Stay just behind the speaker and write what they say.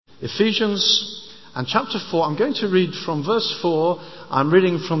Ephesians and chapter 4. I'm going to read from verse 4. I'm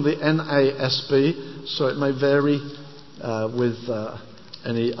reading from the NASB, so it may vary with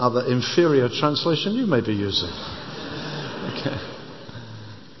any other inferior translation you may be using. Okay.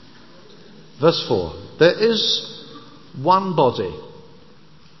 Verse 4. There is one body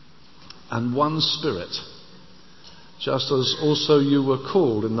and one Spirit, just as also you were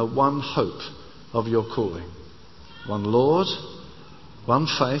called in the one hope of your calling. One Lord, one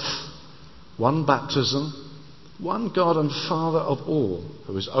faith, one baptism, one God and Father of all,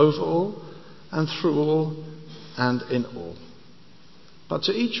 who is over all and through all and in all. But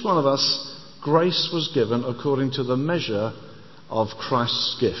to each one of us grace was given according to the measure of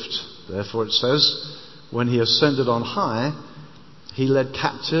Christ's gift. Therefore it says, when he ascended on high, he led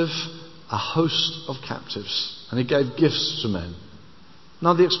captive a host of captives, and he gave gifts to men.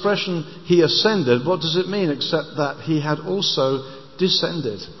 Now the expression, he ascended, what does it mean except that he had also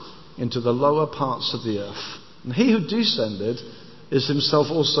descended into the lower parts of the earth? And he who descended is himself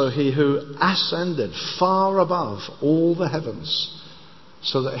also he who ascended far above all the heavens,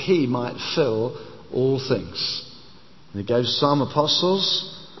 so that he might fill all things. And he gave some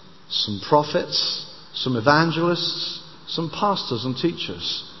apostles, some prophets, some evangelists, some pastors and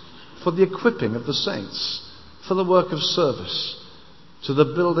teachers, for the equipping of the saints, for the work of service, to the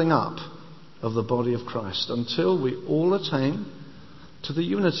building up of the body of Christ, until we all attain to the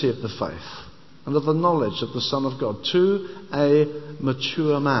unity of the faith and of the knowledge of the Son of God, to a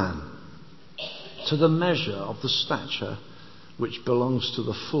mature man, to the measure of the stature which belongs to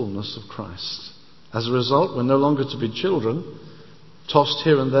the fullness of Christ. As a result, we're no longer to be children, tossed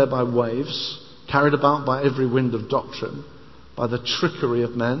here and there by waves, carried about by every wind of doctrine, by the trickery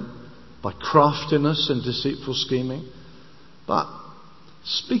of men, by craftiness and deceitful scheming. But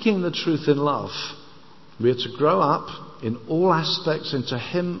speaking the truth in love, we are to grow up in all aspects into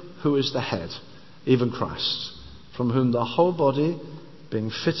him who is the head, even Christ, from whom the whole body, being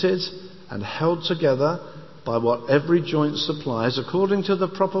fitted and held together by what every joint supplies, according to the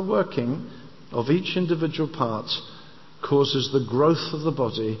proper working of each individual part, causes the growth of the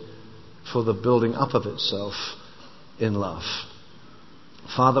body for the building up of itself in love.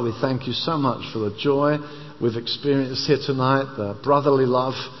 Father, we thank you so much for the joy we've experienced here tonight, the brotherly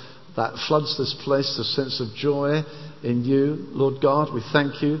love that floods this place, the sense of joy in you. Lord God, we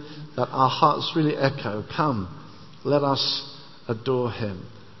thank you that our hearts really echo, come, let us adore him.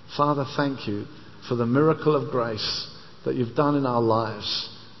 Father, thank you for the miracle of grace that you've done in our lives,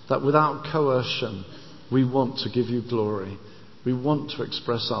 that without coercion, we want to give you glory. We want to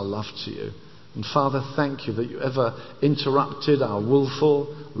express our love to you. And Father, thank you that you ever interrupted our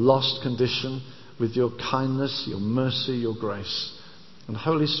willful, lost condition with your kindness, your mercy, your grace. And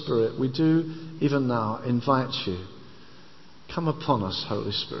Holy Spirit, we do even now invite you. Come upon us,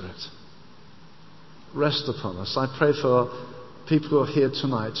 Holy Spirit. Rest upon us. I pray for people who are here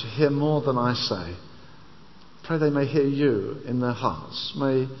tonight to hear more than I say. Pray they may hear you in their hearts.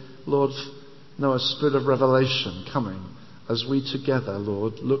 May, Lord, know a spirit of revelation coming as we together,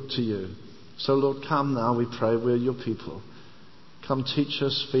 Lord, look to you. So, Lord, come now, we pray. We're your people. Come teach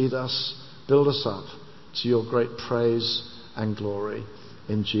us, feed us, build us up to your great praise and glory.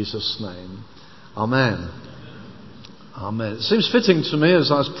 In Jesus' name. Amen. Amen. It seems fitting to me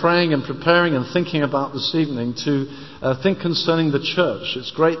as I was praying and preparing and thinking about this evening to think concerning the church.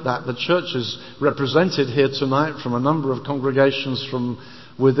 It's great that the church is represented here tonight from a number of congregations from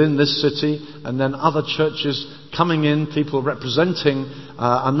within this city, and then other churches coming in, people representing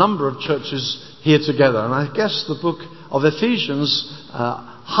a number of churches here together. And I guess the book of Ephesians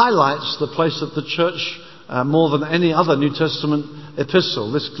highlights the place of the church more than any other New Testament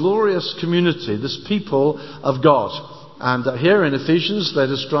epistle. This glorious community, this people of God. And here in Ephesians, they're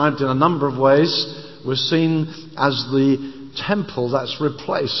described in a number of ways. We're seen as the temple that's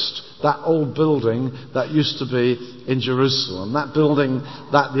replaced that old building that used to be in Jerusalem. That building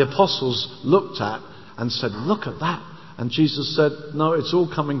that the apostles looked at and said, look at that. And Jesus said, no, it's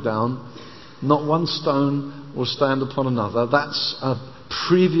all coming down. Not one stone will stand upon another. That's a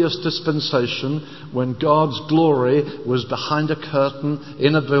previous dispensation when God's glory was behind a curtain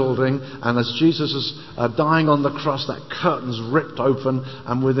in a building, and as Jesus is dying on the cross, that curtain's ripped open,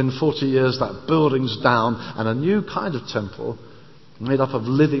 and within 40 years that building's down, and a new kind of temple made up of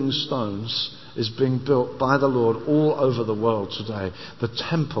living stones is being built by the Lord all over the world today. The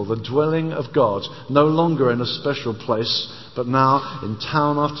temple, the dwelling of God, no longer in a special place, but now in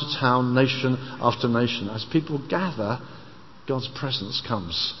town after town, nation after nation. As people gather, God's presence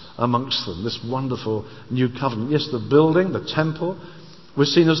comes amongst them. This wonderful new covenant. Yes, the building, the temple, we're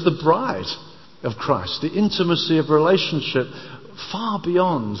seen as the bride of Christ. The intimacy of relationship far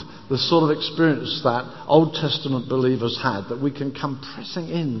beyond the sort of experience that Old Testament believers had, that we can come pressing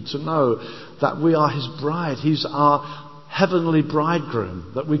in to know that we are his bride. He's our heavenly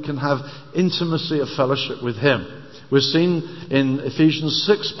bridegroom, that we can have intimacy of fellowship with him. We're seen in Ephesians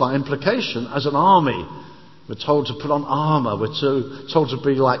 6 by implication as an army. We're told to put on armour. We're told to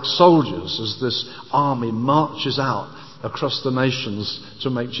be like soldiers as this army marches out across the nations to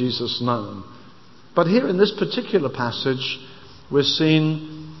make Jesus known. But here in this particular passage, we're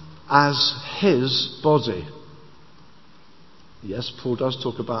seen as his body. Yes, Paul does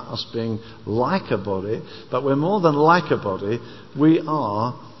talk about us being like a body, but we're more than like a body. We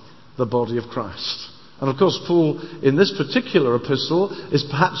are the body of Christ. And of course, Paul, in this particular epistle, is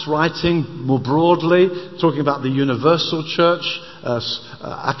perhaps writing more broadly, talking about the universal church.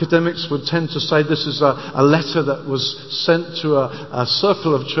 Academics would tend to say this is a letter that was sent to a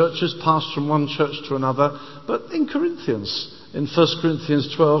circle of churches, passed from one church to another. But in Corinthians, in 1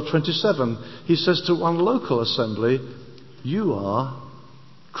 Corinthians 12:27, he says to one local assembly, you are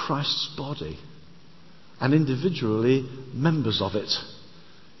Christ's body, and individually members of it.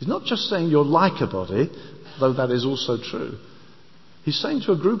 He's not just saying you're like a body, though that is also true. He's saying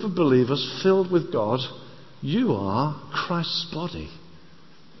to a group of believers filled with God, you are Christ's body,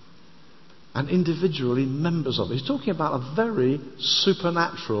 and individually members of it. He's talking about a very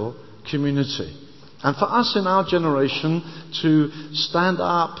supernatural community. And for us in our generation to stand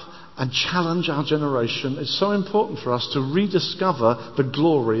up and challenge our generation, it's so important for us to rediscover the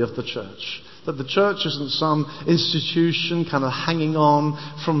glory of the church. That the church isn't some institution kind of hanging on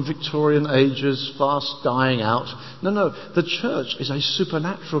from Victorian ages, fast dying out. No, the church is a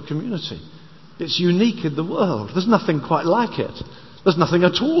supernatural community. It's unique in the world. There's nothing quite like it. There's nothing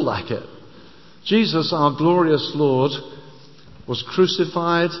at all like it. Jesus, our glorious Lord, was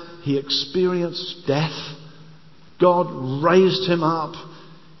crucified. He experienced death. God raised him up.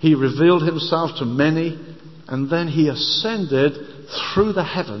 He revealed himself to many. And then he ascended through the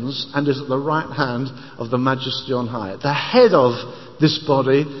heavens and is at the right hand of the Majesty on high. The head of this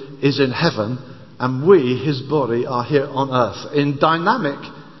body is in heaven, and we, his body, are here on earth in dynamic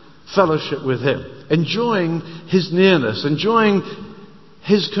fellowship with him, enjoying his nearness, enjoying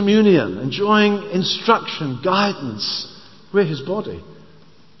his communion, enjoying instruction, guidance. We're his body,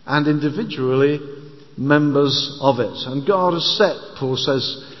 and individually members of it. And God has set, Paul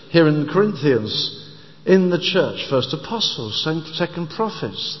says here in Corinthians, in the church, first apostles, second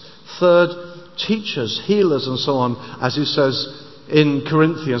prophets, third teachers, healers, and so on, as he says in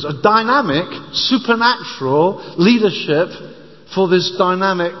Corinthians. A dynamic, supernatural leadership for this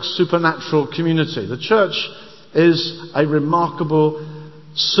dynamic, supernatural community. The church is a remarkable,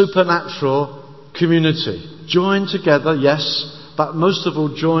 supernatural community. Joined together, yes, but most of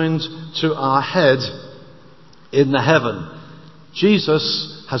all joined to our head in the heaven.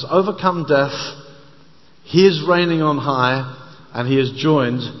 Jesus has overcome death. He is reigning on high, and he is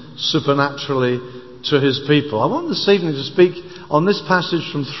joined supernaturally to his people. I want this evening to speak on this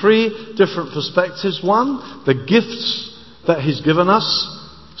passage from three different perspectives. One, the gifts that he's given us.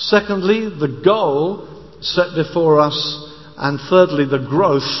 Secondly, the goal set before us. And thirdly, the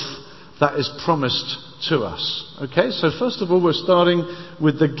growth that is promised to us. Okay, so first of all, we're starting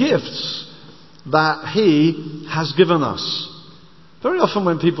with the gifts that he has given us. Very often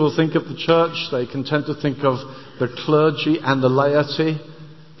when people think of the church, they can tend to think of the clergy and the laity,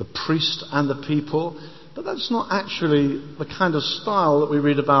 the priest and the people. But that's not actually the kind of style that we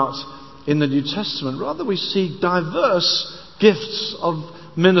read about in the New Testament. Rather, we see diverse gifts of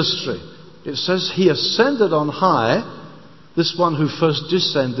ministry. It says he ascended on high, this one who first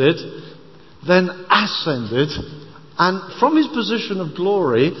descended, then ascended, and from his position of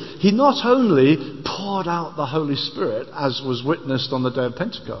glory, he not only poured out the Holy Spirit, as was witnessed on the day of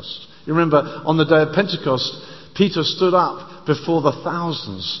Pentecost. You remember, on the day of Pentecost, Peter stood up before the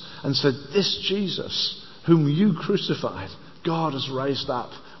thousands and said, this Jesus, whom you crucified, God has raised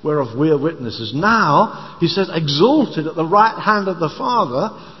up, whereof we are witnesses. Now, he says, exalted at the right hand of the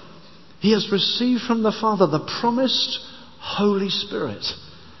Father, he has received from the Father the promised Holy Spirit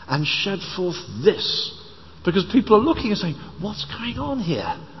and shed forth this. Because people are looking and saying, what's going on here?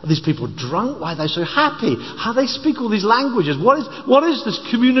 Are these people drunk? Why are they so happy? How do they speak all these languages? What is this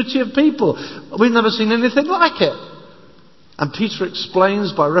community of people? We've never seen anything like it. And Peter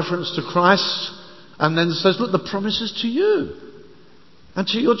explains by reference to Christ and then says, look, the promise is to you and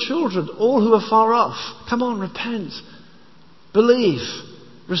to your children, all who are far off. Come on, repent, believe,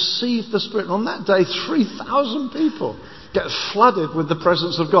 receive the Spirit. And on that day, 3,000 people get flooded with the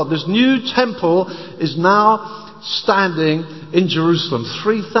presence of God. This new temple is now standing in Jerusalem.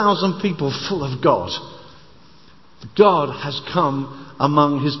 3,000 people full of God. God has come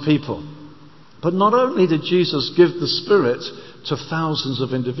among his people. But not only did Jesus give the Spirit to thousands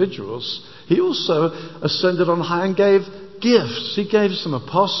of individuals, he also ascended on high and gave gifts. He gave some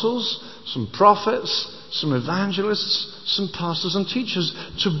apostles, some prophets, some evangelists, some pastors and teachers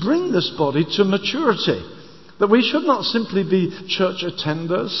to bring this body to maturity. That we should not simply be church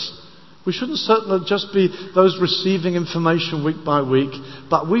attenders. We shouldn't certainly just be those receiving information week by week,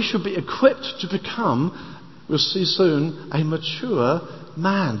 but we should be equipped to become, we'll see soon, a mature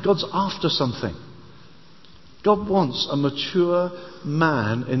man. God's after something. God wants a mature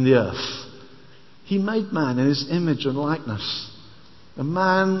man in the earth. He made man in his image and likeness. A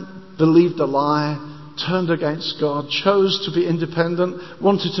man believed a lie, turned against God, chose to be independent,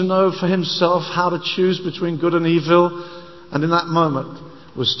 wanted to know for himself how to choose between good and evil, and in that moment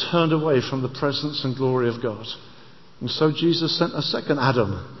was turned away from the presence and glory of God. And so Jesus sent a second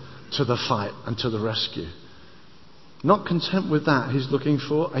Adam to the fight and to the rescue. Not content with that, he's looking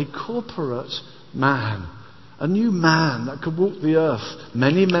for a corporate man, a new man that could walk the earth,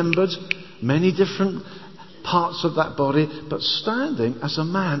 many-membered, many different parts of that body, but standing as a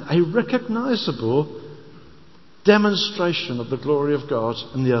man, a recognizable demonstration of the glory of God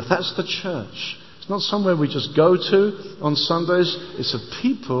in the earth. That's the church. It's not somewhere we just go to on Sundays. It's a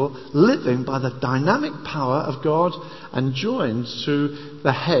people living by the dynamic power of God and joined to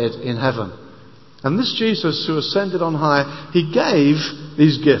the head in heaven. And this Jesus who ascended on high, he gave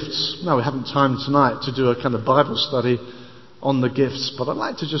these gifts. Now, we haven't time tonight to do a kind of Bible study on the gifts, but I'd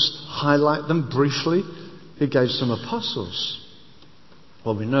like to just highlight them briefly. He gave some apostles.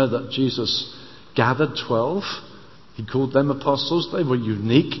 Well, we know that Jesus gathered 12. He called them apostles. They were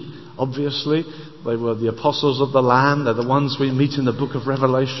unique, obviously. They were the apostles of the Lamb. They're the ones we meet in the book of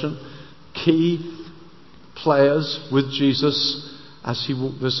Revelation. Key players with Jesus as he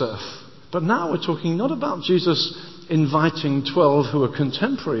walked this earth. But now we're talking not about Jesus inviting 12 who were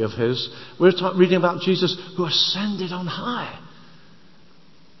contemporary of his. We're reading about Jesus who ascended on high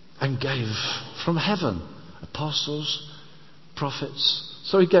and gave from heaven apostles, prophets.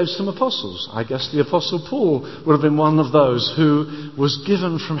 So he gave some apostles. I guess the Apostle Paul would have been one of those who was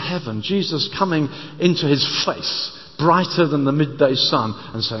given from heaven. Jesus coming into his face, brighter than the midday sun,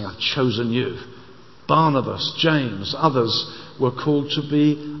 and saying, I've chosen you. Barnabas, James, others were called to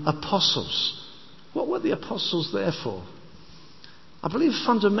be apostles. What were the apostles there for? I believe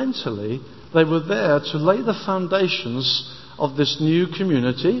fundamentally they were there to lay the foundations of this new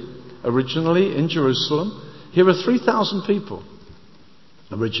community, originally in Jerusalem. Here are 3,000 people.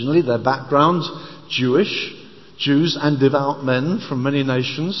 Originally, their background, Jews and devout men from many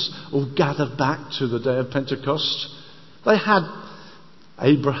nations, all gathered back to the day of Pentecost. They had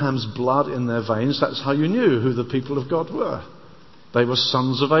Abraham's blood in their veins. That's how you knew who the people of God were. They were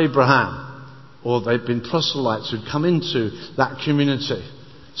sons of Abraham, or they'd been proselytes who'd come into that community.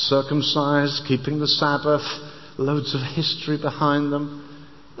 Circumcised, keeping the Sabbath, loads of history behind them.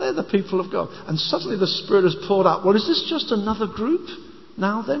 They're the people of God. And suddenly the Spirit has poured out. Well, is this just another group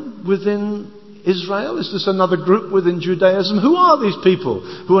now then within Israel? Is this another group within Judaism? Who are these people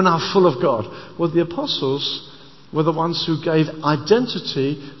who are now full of God? Well, the apostles were the ones who gave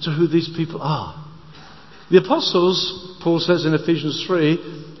identity to who these people are. The apostles, Paul says in Ephesians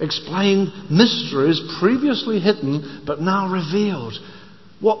 3, explained mysteries previously hidden but now revealed.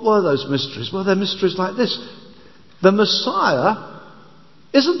 What were those mysteries? Well, they're mysteries like this. The Messiah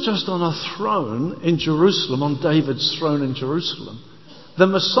isn't just on a throne in Jerusalem, on David's throne in Jerusalem. The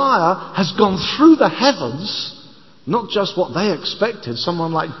Messiah has gone through the heavens, not just what they expected,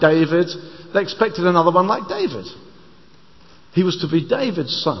 someone like David. They expected another one like David. He was to be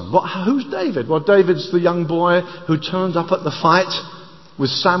David's son. Who's David? Well, David's the young boy who turned up at the fight with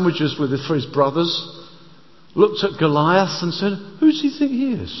sandwiches for his brothers, looked at Goliath and said, who does he think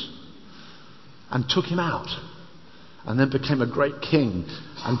he is? And took him out. And then became a great king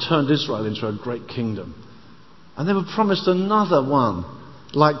and turned Israel into a great kingdom. And they were promised another one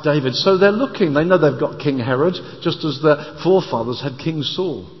like David. So they're looking. They know they've got King Herod, just as their forefathers had King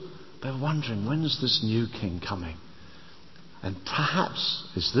Saul. They're wondering, when is this new king coming? And perhaps,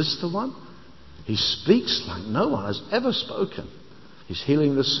 is this the one? He speaks like no one has ever spoken. He's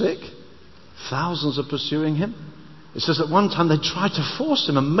healing the sick. Thousands are pursuing him. It says at one time they tried to force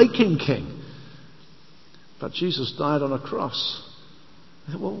him and make him king. But Jesus died on a cross.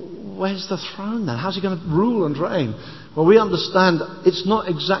 Well, where's the throne then? How's he going to rule and reign? Well, we understand it's not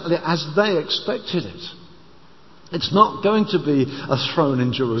exactly as they expected it. It's not going to be a throne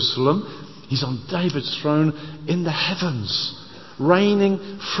in Jerusalem. He's on David's throne in the heavens,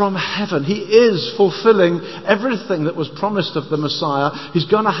 reigning from heaven. He is fulfilling everything that was promised of the Messiah. He's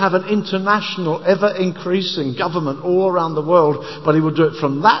going to have an international, ever-increasing government all around the world, but he will do it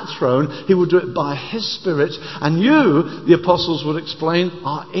from that throne. He will do it by his Spirit. And you, the apostles would explain,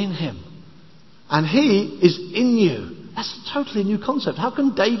 are in him. And he is in you. That's a totally new concept. How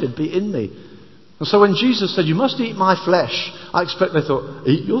can David be in me? And so when Jesus said, you must eat my flesh, I expect they thought,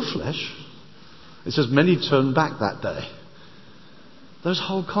 eat your flesh? It says many turned back that day. Those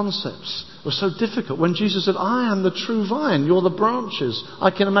whole concepts were so difficult. When Jesus said, I am the true vine, you're the branches, I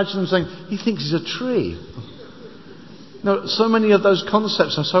can imagine them saying, he thinks he's a tree. No, so many of those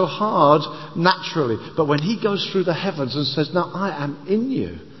concepts are so hard naturally. But when he goes through the heavens and says, now I am in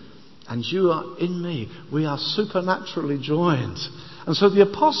you, and you are in me, we are supernaturally joined. And so the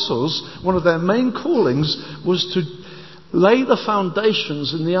apostles, one of their main callings was to lay the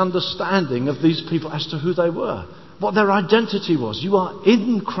foundations in the understanding of these people as to who they were, what their identity was. You are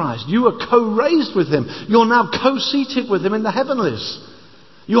in Christ. You are co-raised with him. You're now co-seated with him in the heavenlies.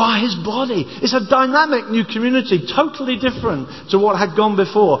 You are his body. It's a dynamic new community, totally different to what had gone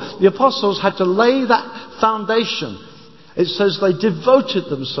before. The apostles had to lay that foundation. It says they devoted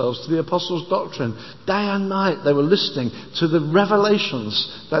themselves to the apostles' doctrine. Day and night they were listening to the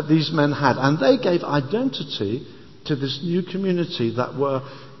revelations that these men had. And they gave identity to this new community that were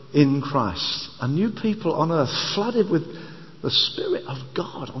in Christ. A new people on earth flooded with the Spirit of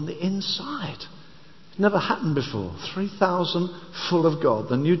God on the inside. It never happened before. 3,000 full of God.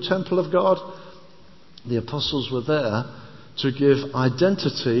 The new temple of God. The apostles were there to give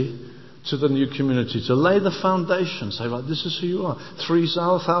identity to the new community, to lay the foundation, say, right, this is who you are.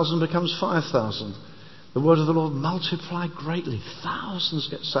 3,000 becomes 5,000. The word of the Lord multiplied greatly. Thousands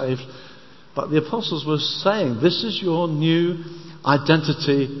get saved. But the apostles were saying, this is your new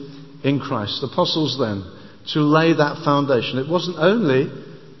identity in Christ. The apostles then, to lay that foundation. It wasn't only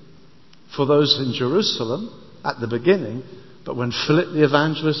for those in Jerusalem at the beginning, but when Philip the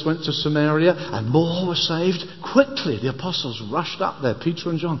evangelist went to Samaria and more were saved, quickly the apostles rushed up there. Peter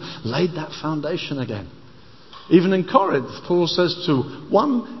and John laid that foundation again. Even in Corinth, Paul says to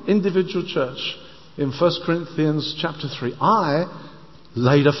one individual church in 1 Corinthians chapter 3, I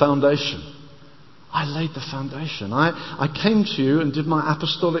laid a foundation. I laid the foundation. I came to you and did my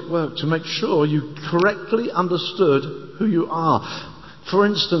apostolic work to make sure you correctly understood who you are. For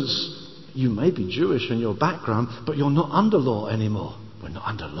instance, you may be Jewish in your background, but you're not under law anymore. We're not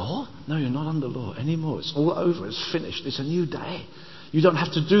under law? No, you're not under law anymore. It's all over. It's finished. It's a new day. You don't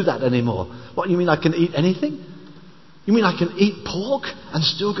have to do that anymore. What, you mean I can eat anything? You mean I can eat pork and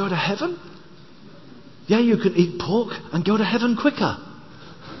still go to heaven? Yeah, you can eat pork and go to heaven quicker.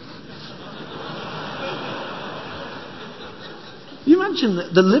 You imagine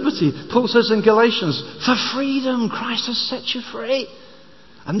the liberty. Paul says in Galatians, for freedom Christ has set you free.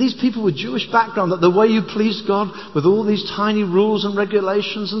 And these people with Jewish background, that the way you please God with all these tiny rules and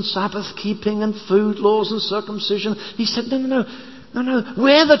regulations and Sabbath keeping and food laws and circumcision, he said, no,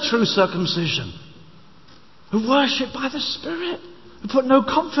 we're the true circumcision. Who worship by the Spirit, who put no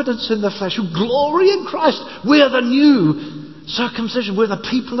confidence in the flesh, who glory in Christ. We're the new circumcision. We're the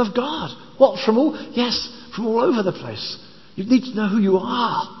people of God. What, from all? Yes, from all over the place. You need to know who you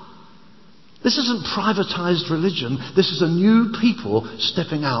are. This isn't privatized religion. This is a new people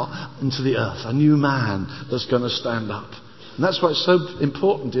stepping out into the earth. A new man that's going to stand up. And that's why it's so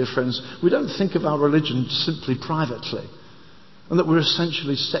important, dear friends. We don't think of our religion simply privately. And that we're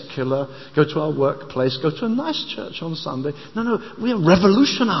essentially secular, go to our workplace, go to a nice church on Sunday. No, we are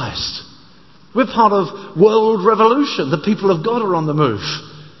revolutionized. We're part of world revolution. The people of God are on the move.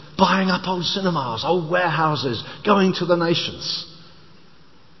 Buying up old cinemas, old warehouses, going to the nations.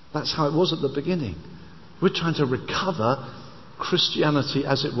 That's how it was at the beginning. We're trying to recover Christianity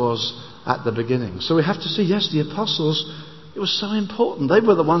as it was at the beginning. So we have to see, yes, the apostles, it was so important. They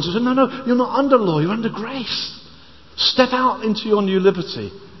were the ones who said, no, you're not under law, you're under grace. Step out into your new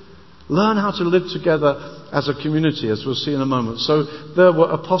liberty. Learn how to live together as a community, as we'll see in a moment. So there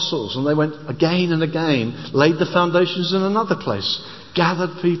were apostles, and they went again and again, laid the foundations in another place,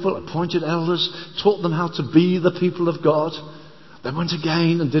 gathered people, appointed elders, taught them how to be the people of God. They went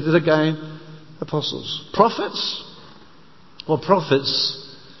again and did it again. Apostles. Prophets? Well,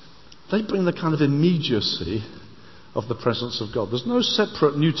 prophets, they bring the kind of immediacy of the presence of God. There's no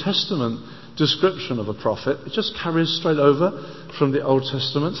separate New Testament description of a prophet. It just carries straight over from the Old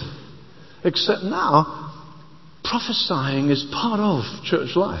Testament. Except now, prophesying is part of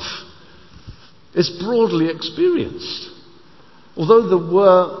church life. It's broadly experienced. Although there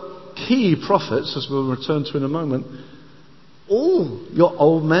were key prophets, as we'll return to in a moment, all your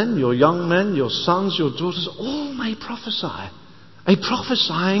old men, your young men, your sons, your daughters, all may prophesy. A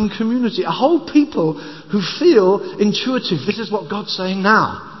prophesying community. A whole people who feel intuitive. This is what God's saying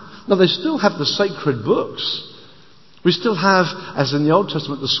now. Now, they still have the sacred books. We still have, as in the Old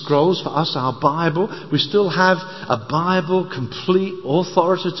Testament, the scrolls, for us, our Bible. We still have a Bible, complete,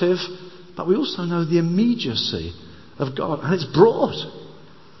 authoritative. But we also know the immediacy of God. And it's broad.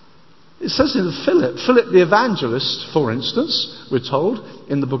 It says in Philip the evangelist, for instance, we're told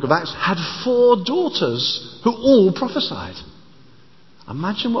in the book of Acts, had 4 daughters who all prophesied.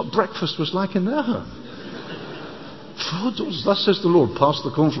 Imagine what breakfast was like in their home. 4 daughters. Thus says the Lord, pass the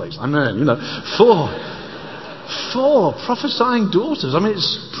cornflakes. Amen. 4 prophesying daughters. I mean,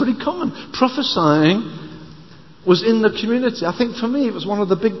 it's pretty common. Prophesying was in the community. I think for me it was one of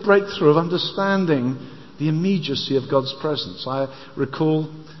the big breakthrough of understanding the immediacy of God's presence. I recall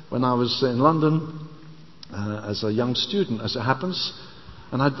when I was in London as a young student, as it happens,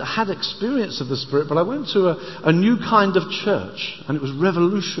 and I'd had experience of the Spirit, but I went to a new kind of church, and it was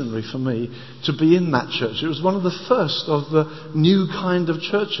revolutionary for me to be in that church. It was one of the first of the new kind of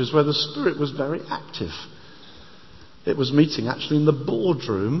churches where the Spirit was very active. It was meeting actually in the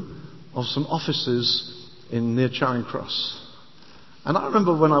boardroom of some offices near Charing Cross. And I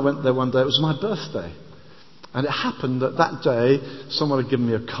remember when I went there one day, it was my birthday. And it happened that day, someone had given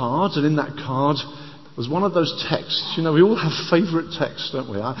me a card, and in that card was one of those texts. We all have favourite texts, don't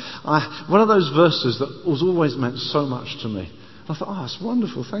we? One of those verses that was always meant so much to me. I thought, it's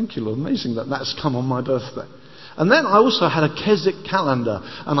wonderful, thank you, Lord. Amazing that that's come on my birthday. And then I also had a Keswick calendar,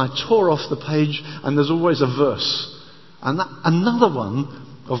 and I tore off the page, and there's always a verse. And another one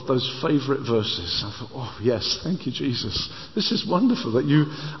of those favourite verses. I thought, yes, thank you, Jesus. This is wonderful that you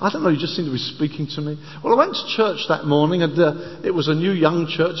just seem to be speaking to me. Well, I went to church that morning, and it was a new young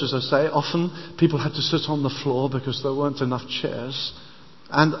church, as I say. Often people had to sit on the floor because there weren't enough chairs.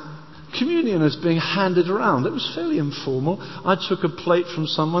 And communion is being handed around. It was fairly informal. I took a plate from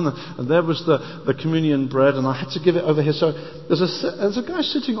someone, and there was the communion bread, and I had to give it over here. So there's a guy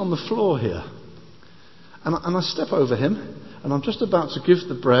sitting on the floor here. And I step over him, and I'm just about to give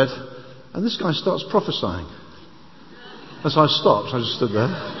the bread, and this guy starts prophesying. As I stopped, I just stood there.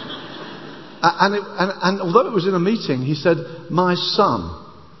 And although it was in a meeting, he said, "My son."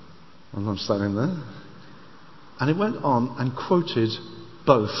 And I'm standing there. And he went on and quoted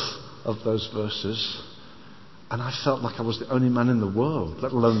both of those verses. And I felt like I was the only man in the world,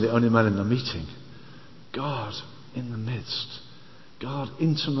 let alone the only man in the meeting. God in the midst. God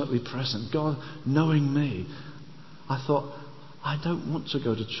intimately present. God knowing me. I thought, I don't want to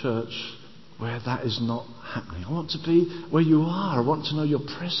go to church where that is not happening. I want to be where you are. I want to know your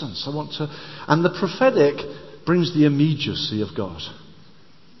presence. And the prophetic brings the immediacy of God.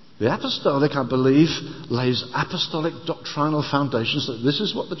 The apostolic, I believe, lays apostolic doctrinal foundations that this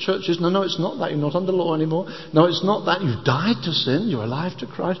is what the church is. No, it's not that. You're not under law anymore. No, it's not that. You've died to sin. You're alive to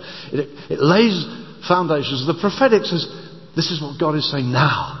Christ. It lays foundations. The prophetic says, this is what God is saying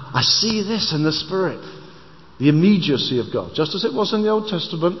now. I see this in the Spirit. The immediacy of God. Just as it was in the Old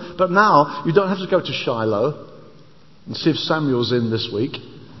Testament. But now, you don't have to go to Shiloh and see if Samuel's in this week.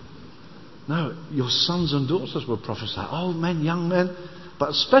 No, your sons and daughters will prophesy. Old men, young men.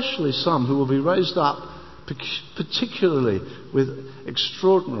 But especially some who will be raised up particularly with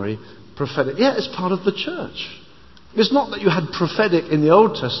extraordinary prophetic. Yeah, it's part of the church. It's not that you had prophetic in the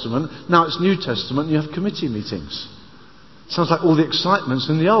Old Testament. Now it's New Testament and you have committee meetings. Sounds like all the excitement's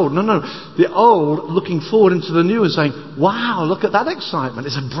in the old. No. The old looking forward into the new and saying, wow, look at that excitement.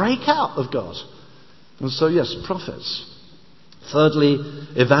 It's a breakout of God. And so, yes, prophets. Thirdly,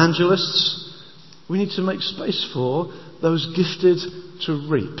 evangelists. We need to make space for those gifted to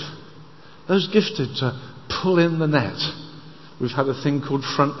reap. Those gifted to pull in the net. We've had a thing called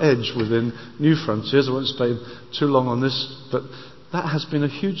Front Edge within New Frontiers. I won't spend too long on this, but that has been a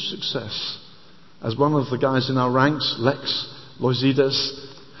huge success. As one of the guys in our ranks, Lex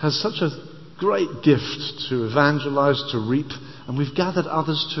Loisides, has such a great gift to evangelize, to reap, and we've gathered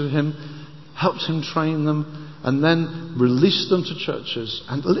others to him, helped him train them, and then released them to churches,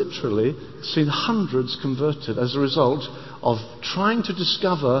 and literally seen hundreds converted as a result of trying to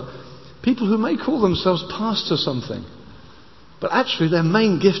discover people who may call themselves pastor something, but actually their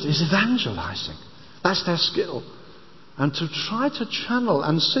main gift is evangelizing. That's their skill. And to try to channel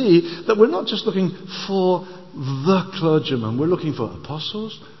and see that we're not just looking for the clergyman. We're looking for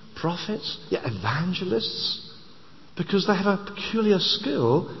apostles, prophets, evangelists. Because they have a peculiar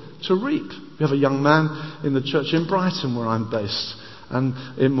skill to reap. We have a young man in the church in Brighton where I'm based. And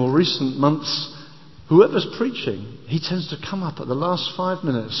in more recent months, whoever's preaching, he tends to come up at the last 5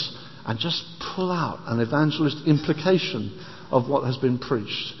 minutes and just pull out an evangelist implication of what has been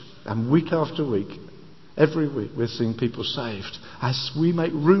preached. And week after week, Every week we're seeing people saved as we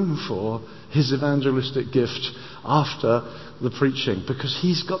make room for his evangelistic gift after the preaching, because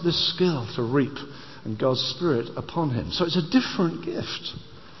he's got this skill to reap and God's Spirit upon him. So it's a different gift.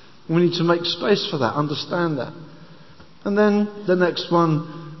 We need to make space for that, understand that. And then the next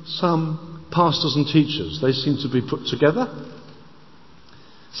one, some pastors and teachers, they seem to be put together.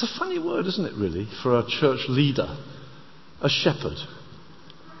 It's a funny word, isn't it, really, for a church leader, a shepherd.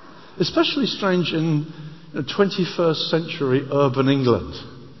 Especially strange in 21st century urban England.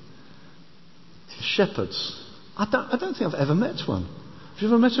 Shepherds. I don't think I've ever met one. Have you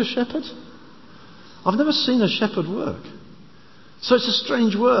ever met a shepherd? I've never seen a shepherd work. So it's a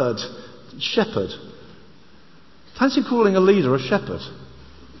strange word, shepherd. Fancy calling a leader a shepherd.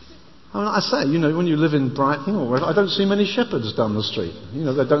 I mean, I say, when you live in Brighton or wherever, I don't see many shepherds down the street.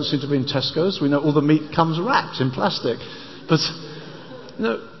 They don't seem to be in Tesco's. We know all the meat comes wrapped in plastic. But,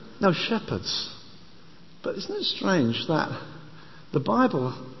 no shepherds. But isn't it strange that the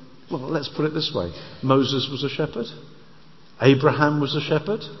Bible, well, let's put it this way. Moses was a shepherd. Abraham was a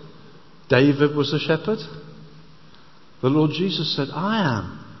shepherd. David was a shepherd. The Lord Jesus said, I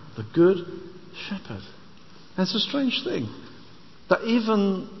am the good shepherd. And it's a strange thing that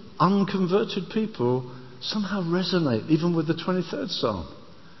even unconverted people somehow resonate even with the 23rd Psalm.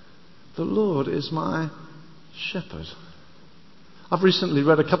 The Lord is my shepherd. I've recently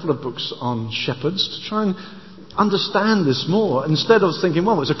read a couple of books on shepherds to try and understand this more. Instead of thinking,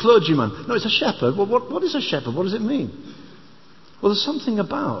 well, it's a clergyman. No, it's a shepherd. Well, what is a shepherd? What does it mean? Well, there's something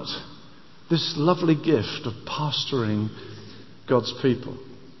about this lovely gift of pastoring God's people.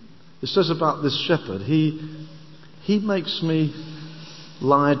 It says about this shepherd, he makes me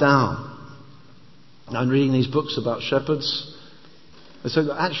lie down. I'm reading these books about shepherds. They say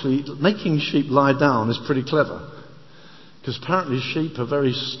that actually making sheep lie down is pretty clever. Because apparently sheep are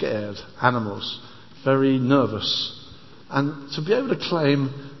very scared animals, very nervous. And to be able to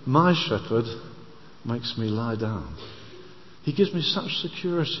claim, my shepherd makes me lie down. He gives me such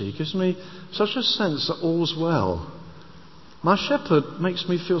security. He gives me such a sense that all's well. My shepherd makes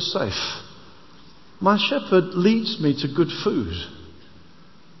me feel safe. My shepherd leads me to good food.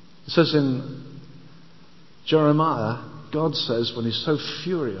 It says in Jeremiah, God says when he's so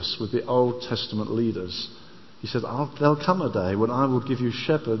furious with the Old Testament leaders, he said, there'll come a day when I will give you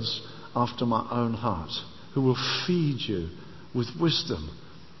shepherds after my own heart, who will feed you with wisdom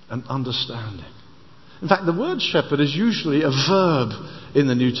and understanding. In fact, the word shepherd is usually a verb in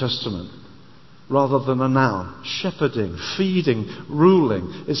the New Testament rather than a noun. Shepherding, feeding,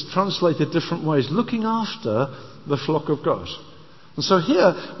 ruling. It's translated different ways. Looking after the flock of God. And so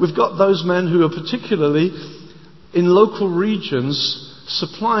here we've got those men who are particularly in local regions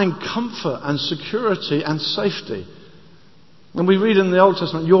supplying comfort and security and safety. When we read in the Old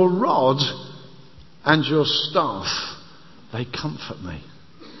Testament, your rod and your staff, they comfort me.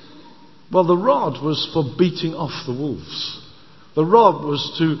 Well, the rod was for beating off the wolves. The rod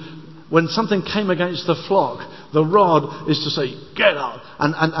was when something came against the flock, the rod is to say, get up.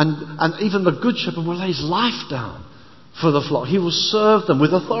 And even the good shepherd will lay his life down for the flock. He will serve them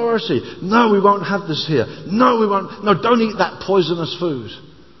with authority. No, we won't have this here. No, we won't. No, don't eat that poisonous food.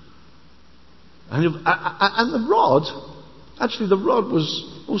 And the rod was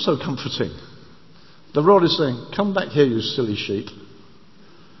also comforting. The rod is saying, come back here, you silly sheep.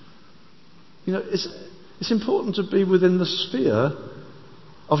 It's important to be within the sphere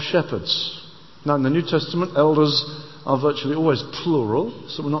of shepherds. Now, in the New Testament, elders are virtually always plural,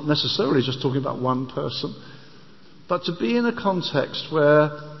 so we're not necessarily just talking about one person. But to be in a context where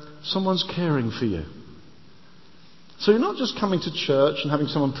someone's caring for you. So you're not just coming to church and having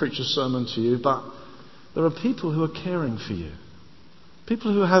someone preach a sermon to you, but there are people who are caring for you.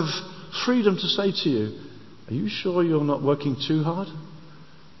 People who have freedom to say to you, are you sure you're not working too hard?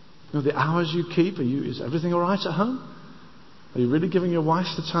 The hours you keep, is everything all right at home? Are you really giving your wife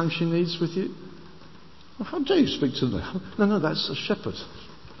the time she needs with you? Well, how dare you speak to them? No, that's a shepherd.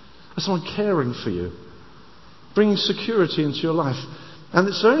 That's someone caring for you. Bringing security into your life. And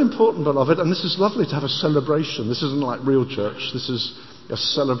it's very important, beloved, and this is lovely to have a celebration. This isn't like real church. This is a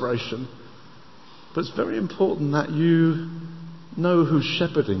celebration. But it's very important that you know who's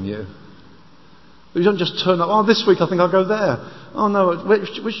shepherding you. You don't just turn up, this week I think I'll go there. Oh no,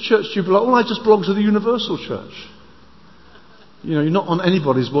 which church do you belong? I just belong to the Universal Church. You're not on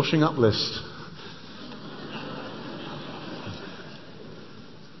anybody's washing up list.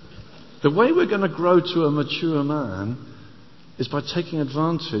 The way we're going to grow to a mature man is by taking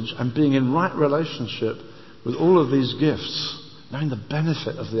advantage and being in right relationship with all of these gifts, knowing the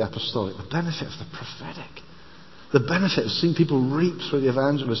benefit of the apostolic, the benefit of the prophetic, The benefit of seeing people reap through the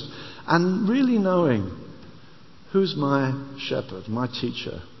evangelist and really knowing who's my shepherd, my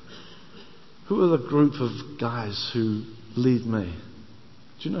teacher. Who are the group of guys who lead me?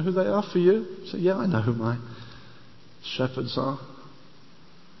 Do you know who they are for you? So yeah, I know who my shepherds are.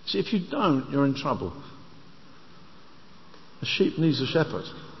 See, if you don't, you're in trouble. A sheep needs a shepherd.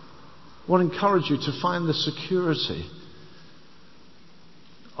 I want to encourage you to find the security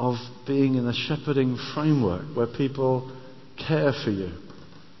of being in a shepherding framework where people care for you.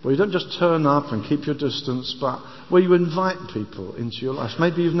 Where you don't just turn up and keep your distance, but where you invite people into your life.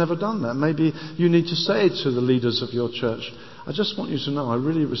 Maybe you've never done that. Maybe you need to say to the leaders of your church, I just want you to know I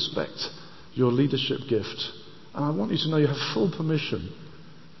really respect your leadership gift. And I want you to know you have full permission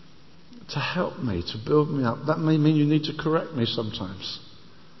to help me, to build me up. That may mean you need to correct me sometimes.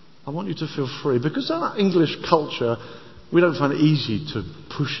 I want you to feel free. Because in our English culture, we don't find it easy to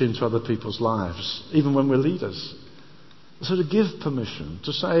push into other people's lives, even when we're leaders. So to give permission,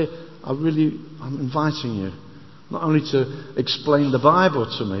 to say, I'm inviting you, not only to explain the Bible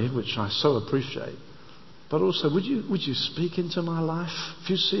to me, which I so appreciate, but also, would you speak into my life? If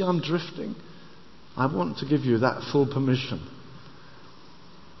you see I'm drifting, I want to give you that full permission.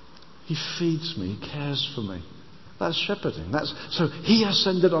 He feeds me, he cares for me. That's shepherding. So he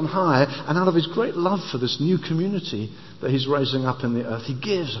ascended on high, and out of his great love for this new community that he's raising up in the earth, he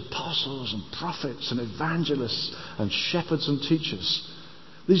gives apostles and prophets and evangelists and shepherds and teachers.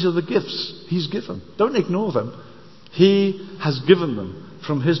 These are the gifts he's given. Don't ignore them. He has given them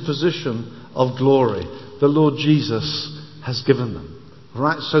from his position of glory. The Lord Jesus has given them.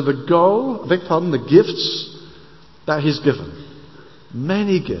 Right? So the goal, the gifts that he's given.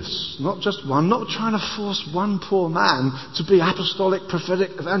 Many gifts, not just one. Not trying to force one poor man to be apostolic,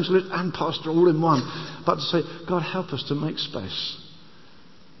 prophetic, evangelist and pastor all in one. But to say, God, help us to make space.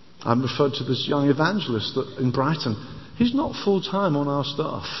 I'm referred to this young evangelist in Brighton. He's not full-time on our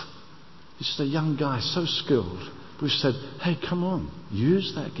staff. He's just a young guy, so skilled. We've said, hey, come on,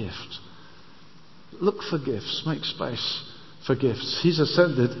 use that gift. Look for gifts, make space for gifts. He's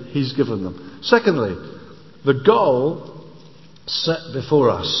ascended, he's given them. Secondly, the goal set before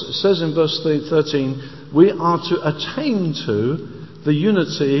us. It says in verse 13, we are to attain to the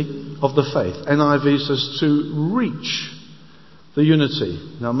unity of the faith. NIV says to reach the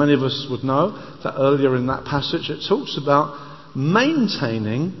unity. Now many of us would know that earlier in that passage it talks about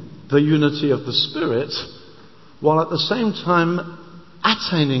maintaining the unity of the Spirit while at the same time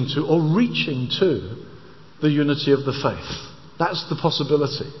attaining to or reaching to the unity of the faith. That's the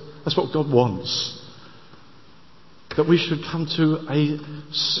possibility. That's what God wants. That we should come to a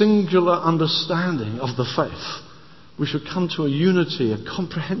singular understanding of the faith. We should come to a unity, a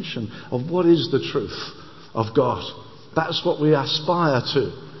comprehension of what is the truth of God. That's what we aspire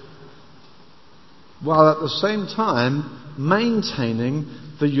to. While at the same time maintaining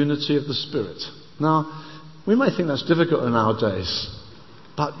the unity of the Spirit. Now, we may think that's difficult in our days,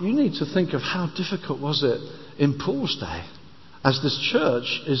 but you need to think of how difficult was it in Paul's day as this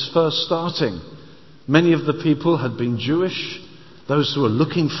church is first starting. Many of the people had been Jewish, those who were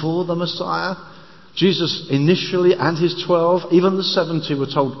looking for the Messiah. Jesus initially and his 12, even the 70 were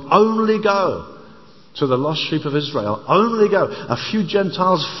told, only go to the lost sheep of Israel. Only go. A few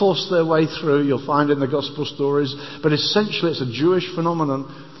Gentiles forced their way through, you'll find in the gospel stories. But essentially it's a Jewish phenomenon.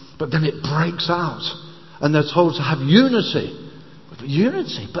 But then it breaks out. And they're told to have unity.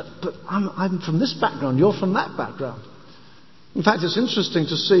 Unity? But I'm from this background, you're from that background. In fact, it's interesting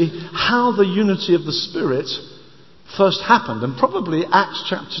to see how the unity of the Spirit first happened. And probably Acts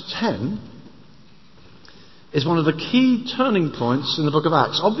chapter 10 is one of the key turning points in the book of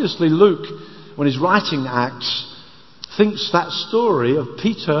Acts. Obviously, Luke, when he's writing Acts, thinks that story of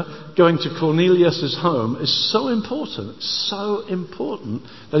Peter going to Cornelius' home is so important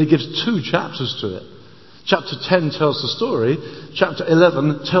that he gives 2 chapters to it. Chapter 10 tells the story. Chapter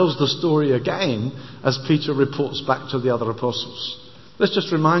 11 tells the story again as Peter reports back to the other apostles. Let's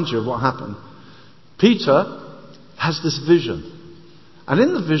just remind you of what happened. Peter has this vision. And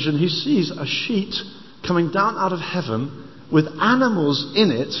in the vision he sees a sheet coming down out of heaven with animals in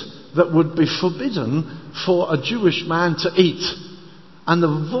it that would be forbidden for a Jewish man to eat. And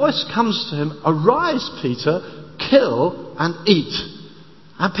the voice comes to him, "Arise, Peter, kill and eat."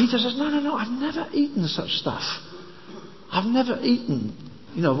 And Peter says, no, I've never eaten such stuff. I've never eaten.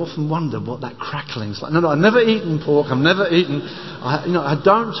 I've often wondered what that crackling's like. No, I've never eaten pork. I've never eaten. I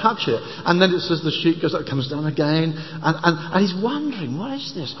don't touch it. And then it says the sheet comes down again. And he's wondering, what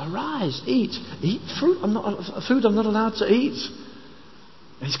is this? Arise, eat. Eat fruit? Food I'm not allowed to eat.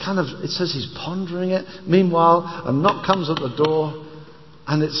 And it says he's pondering it. Meanwhile, a knock comes at the door.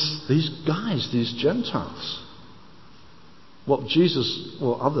 And it's these guys, these Gentiles. what Jesus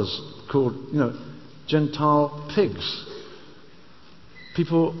or others called, Gentile pigs.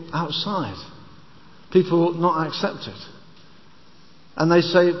 People outside. People not accepted. And they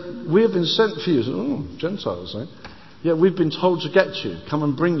say, we have been sent for you. Oh, Gentiles, eh? Yeah, we've been told to get you, come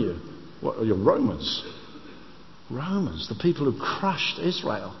and bring you. What are you, Romans? Romans, the people who crushed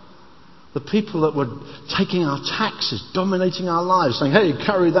Israel. The people that were taking our taxes, dominating our lives, saying, hey,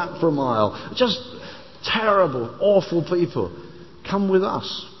 carry that for a mile. Just terrible, awful people. Come with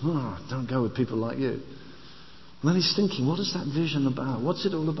us. Oh, don't go with people like you. And then he's thinking, what is that vision about? What's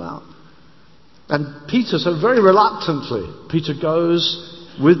it all about? And Peter, so very reluctantly, Peter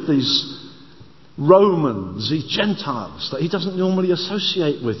goes with these Romans, these Gentiles that he doesn't normally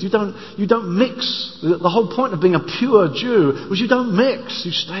associate with. You don't mix. The whole point of being a pure Jew was you don't mix.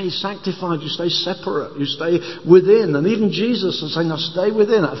 You stay sanctified. You stay separate. You stay within. And even Jesus is saying, now stay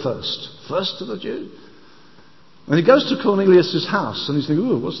within at first. First to the Jew. And he goes to Cornelius' house and he's thinking,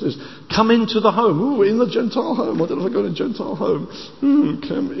 ooh, what's this? Come into the home. Ooh, in the Gentile home. I don't know if I got a Gentile home. Ooh,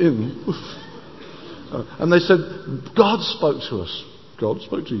 come in. And they said, God spoke to us. God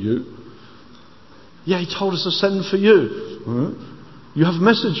spoke to you? Yeah, he told us to send for you. You have a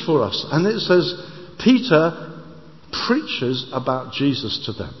message for us. And it says, Peter preaches about Jesus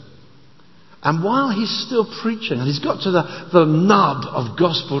to them. And while he's still preaching, and he's got to the nub of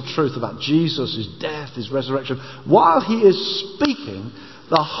gospel truth about Jesus, his death, his resurrection, while he is speaking,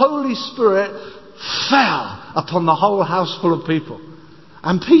 the Holy Spirit fell upon the whole house full of people.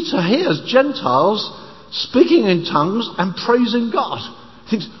 And Peter hears Gentiles speaking in tongues and praising God.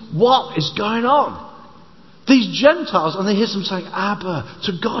 He thinks, what is going on? These Gentiles, and he hears them saying, Abba,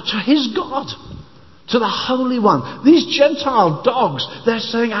 to God, to his God, to the Holy One. These Gentile dogs, they're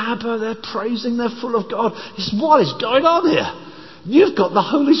saying, Abba, they're praising, they're full of God. He says, what is going on here? You've got the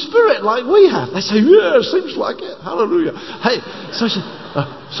Holy Spirit like we have. They say, yeah, seems like it. Hallelujah. Hey,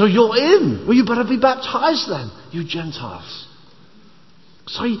 so you're in. Well, you better be baptized then, you Gentiles.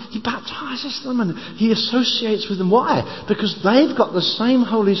 So he baptizes them and he associates with them. Why? Because they've got the same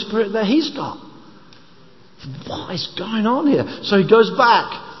Holy Spirit that he's got. What is going on here? So he goes back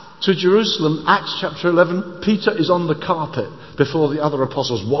to Jerusalem, Acts chapter 11. Peter is on the carpet before the other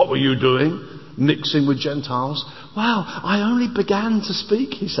apostles. What were you doing? Mixing with Gentiles? Wow, I only began to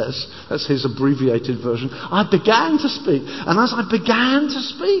speak, he says. That's his abbreviated version. I began to speak. And as I began to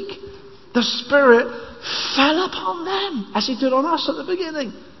speak, the Spirit fell upon them as he did on us at the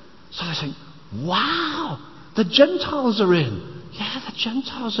beginning. So they think, wow, the Gentiles are in. Yeah, the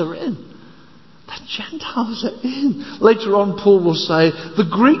Gentiles are in. The Gentiles are in. Later on, Paul will say, the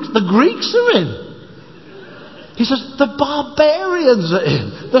Greeks are in. He says, the barbarians are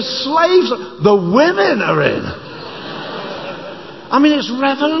in. The slaves the women are in. I mean, it's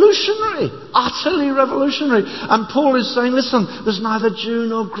revolutionary. Utterly revolutionary. And Paul is saying, listen, there's neither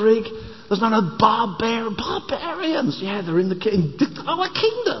Jew nor Greek. There's no barbarians. Yeah, they're in our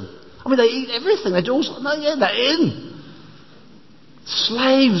kingdom. I mean, they eat everything. They do all sorts. No, yeah, they're in.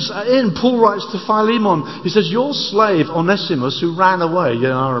 Slaves are in. Paul writes to Philemon. He says, your slave Onesimus, who ran away.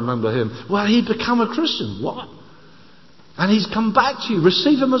 Yeah, I remember him. Well, he'd become a Christian. What? And he's come back to you.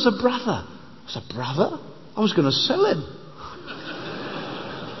 Receive him as a brother. As a brother? I was going to sell him.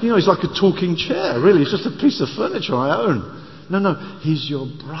 He's like a talking chair, really. He's just a piece of furniture I own. No, he's your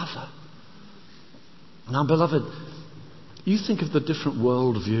brother. Now, beloved, you think of the different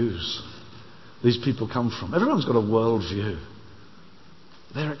world views these people come from. Everyone's got a world view.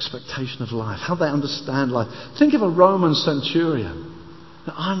 Their expectation of life, how they understand life. Think of a Roman centurion.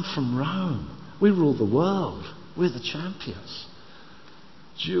 Now, I'm from Rome. We rule the world. We're the champions.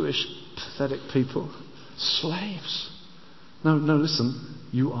 Jewish, pathetic people. Slaves. No, listen.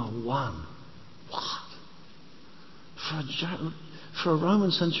 You are one. What? For a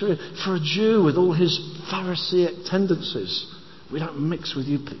Roman centurion, for a Jew with all his Pharisaic tendencies, we don't mix with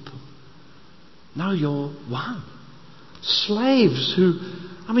you people. No, you're one. Slaves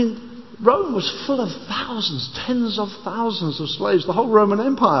Rome was full of thousands, tens of thousands of slaves. The whole Roman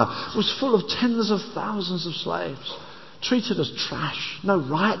Empire was full of tens of thousands of slaves. Treated as trash. No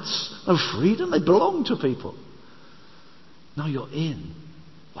rights, no freedom. They belong to people. No, you're in.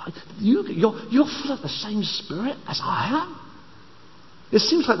 You're full of the same Spirit as I am. It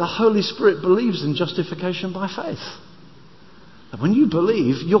seems like the Holy Spirit believes in justification by faith. And when you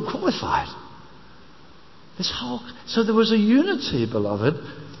believe, you're qualified. So there was a unity, beloved,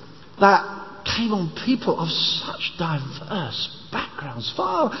 that came on people of such diverse backgrounds,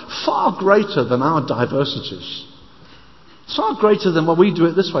 far, far greater than our diversities. It's not greater than, well, we do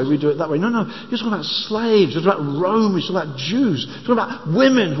it this way, we do it that way. No, you're talking about slaves, you're talking about Rome, you're talking about Jews, you're talking about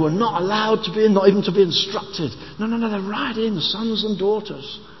women who are not allowed to be in, not even to be instructed. No, they're right in, sons and daughters.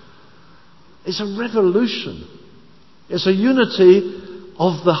 It's a revolution. It's a unity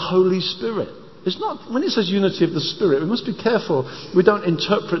of the Holy Spirit. It's not, when it says unity of the Spirit, we must be careful we don't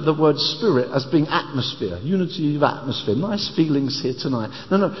interpret the word Spirit as being atmosphere, unity of atmosphere. Nice feelings here tonight.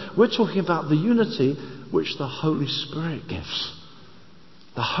 No, we're talking about the unity which the Holy Spirit gives.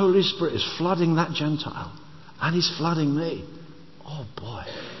 The Holy Spirit is flooding that Gentile, and He's flooding me. Oh boy,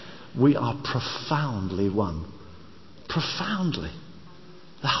 we are profoundly one. Profoundly.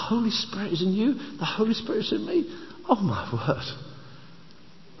 The Holy Spirit is in you, the Holy Spirit is in me. Oh my word.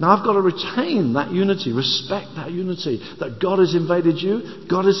 Now I've got to retain that unity, respect that unity, that God has invaded you,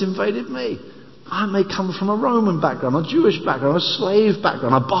 God has invaded me. I may come from a Roman background, a Jewish background, a slave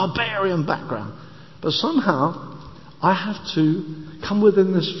background, a barbarian background. But somehow I have to come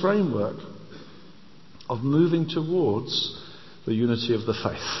within this framework of moving towards the unity of the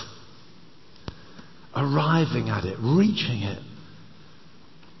faith. Arriving at it, reaching it.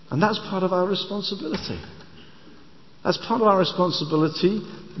 And that's part of our responsibility. That's part of our responsibility,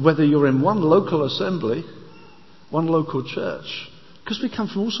 whether you're in one local assembly, one local church, because we come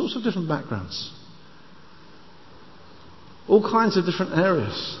from all sorts of different backgrounds. All kinds of different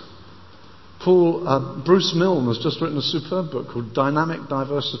areas. Bruce Milne has just written a superb book called Dynamic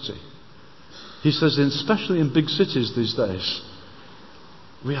Diversity. He says, especially in big cities these days,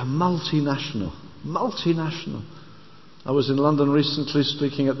 we are multinational. Multinational. I was in London recently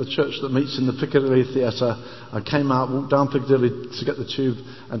speaking at the church that meets in the Piccadilly Theatre. I came out, walked down Piccadilly to get the tube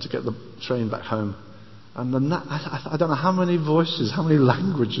and to get the train back home. And I don't know how many voices, how many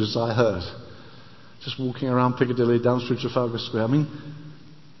languages I heard. Just walking around Piccadilly, down through Trafalgar Square. I mean,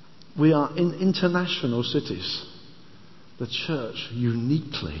 we are in international cities. The church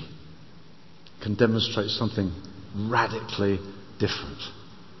uniquely can demonstrate something radically different.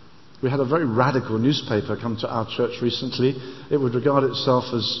 We had a very radical newspaper come to our church recently. It would regard itself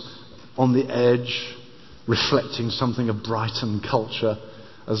as on the edge, reflecting something of Brighton culture,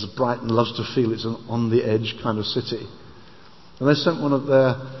 as Brighton loves to feel it's an on the edge kind of city. And they sent one of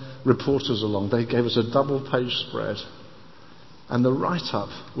their reporters along. They gave us a double-page spread. And the write-up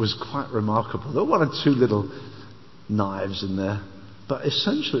was quite remarkable. There were one or two little knives in there, but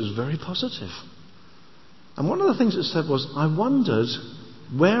essentially it was very positive. And one of the things it said was, I wondered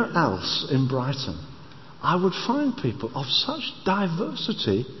where else in Brighton I would find people of such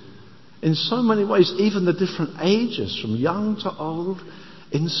diversity in so many ways, even the different ages, from young to old,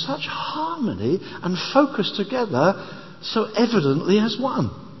 in such harmony and focused together so evidently as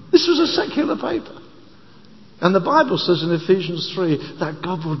one. This was a secular paper. And the Bible says in Ephesians 3 that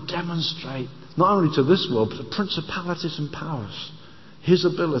God will demonstrate, not only to this world, but to principalities and powers, His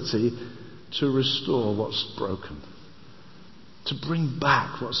ability to restore what's broken. To bring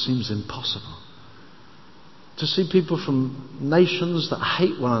back what seems impossible. To see people from nations that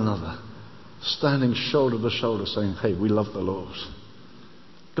hate one another standing shoulder to shoulder saying, hey, we love the Lord.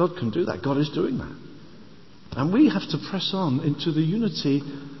 God can do that. God is doing that. And we have to press on into the unity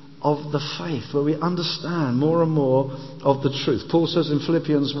of the faith where we understand more and more of the truth. Paul says in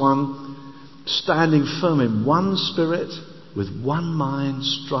Philippians 1, standing firm in one spirit, with one mind,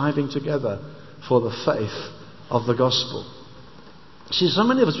 striving together for the faith of the gospel. See, so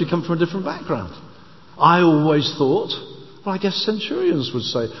many of us, we come from a different background. I always thought, well, I guess centurions would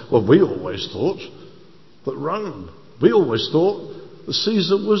say, well, we always thought that Rome, we always thought that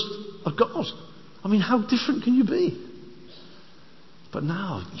Caesar was a god. I mean, how different can you be? But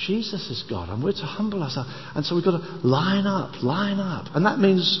now, Jesus is God, and we're to humble ourselves. And so we've got to line up. And that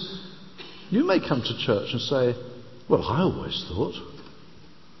means you may come to church and say, well, I always thought,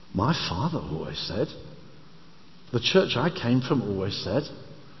 my father always said, the church I came from always said.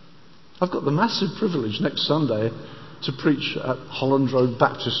 I've got the massive privilege next Sunday to preach at Holland Road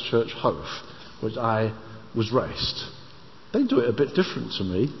Baptist Church, Hove, which I was raised. They do it a bit different to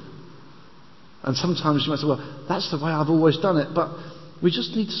me. And sometimes you might say, well, that's the way I've always done it. But we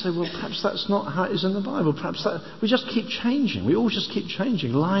just need to say, well, perhaps that's not how it is in the Bible. Perhaps that we just keep changing. We all just keep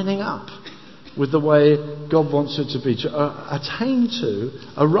changing, lining up with the way God wants it to be, to attain to,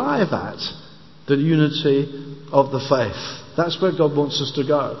 arrive at the unity of the faith. That's where God wants us to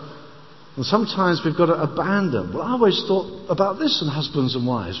go. And sometimes we've got to abandon. Well, I always thought about this in husbands and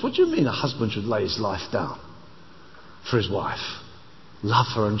wives. What do you mean a husband should lay his life down for his wife? Love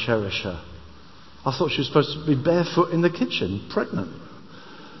her and cherish her. I thought she was supposed to be barefoot in the kitchen, pregnant.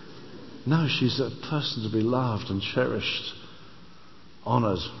 No, she's a person to be loved and cherished,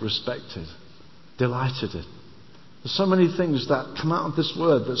 honoured, respected, delighted in. There's so many things that come out of this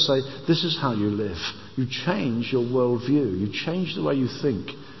word that say, this is how you live. You change your worldview. You change the way you think.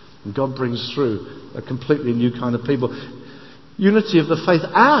 And God brings through a completely new kind of people. Unity of the faith,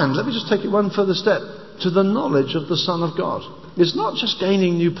 and, let me just take it one further step, to the knowledge of the Son of God. It's not just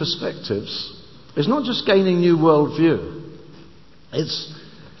gaining new perspectives. It's not just gaining new worldview. It's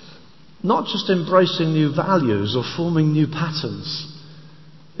not just embracing new values or forming new patterns.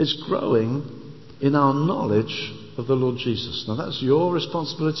 It's growing in our knowledge of the Lord Jesus. Now that's your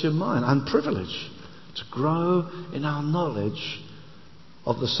responsibility and mine, and privilege, to grow in our knowledge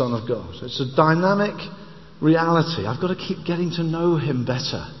of the Son of God. It's a dynamic reality. I've got to keep getting to know Him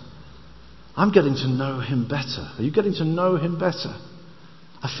better. I'm getting to know Him better. Are you getting to know Him better?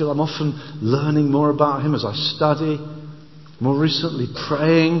 I feel I'm often learning more about Him as I study. More recently,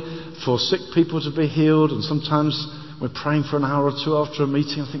 praying for sick people to be healed, and sometimes we're praying for an hour or two after a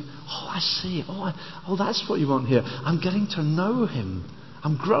meeting. I think, oh, I see. Oh, that's what you want here. I'm getting to know Him.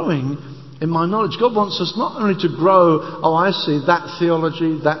 I'm growing in my knowledge. God wants us not only to grow, oh, I see, that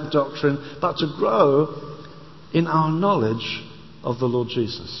theology, that doctrine, but to grow in our knowledge of the Lord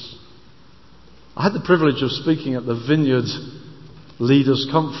Jesus. I had the privilege of speaking at the Vineyard Leaders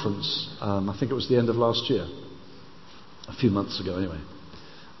Conference. I think it was the end of last year. A few months ago, anyway.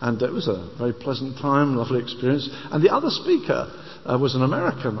 And it was a very pleasant time, lovely experience. And the other speaker was an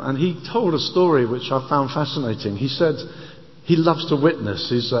American, and he told a story which I found fascinating. He said he loves to witness.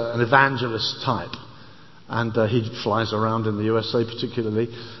 He's an evangelist type. And he flies around in the USA particularly.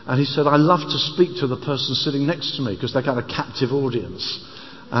 And he said, I love to speak to the person sitting next to me because they got a captive audience.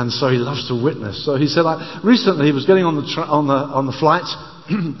 And so he loves to witness. So he said, recently he was getting on the flight,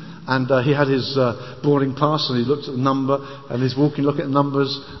 and he had his boarding pass, and he looked at the number, and he's looking at numbers,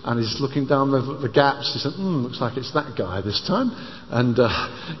 and he's looking down the gaps. He said, looks like it's that guy this time. And,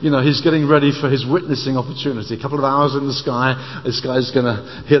 he's getting ready for his witnessing opportunity. A couple of hours in the sky, this guy's going to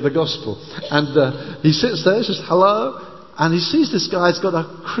hear the gospel. And he sits there, says, hello, and he sees this guy's got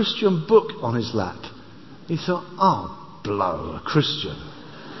a Christian book on his lap. He thought, oh, blow, a Christian.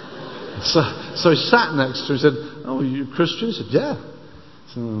 So he sat next to him and said, oh, you a Christian? He said, yeah.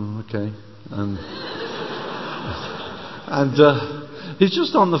 So, okay. And he's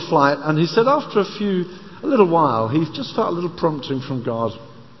just on the flight, and he said after a little while, he just felt a little prompting from God.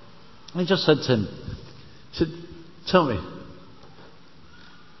 And he just said to him, he said, tell me,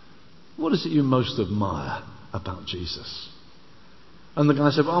 what is it you most admire about Jesus? And the guy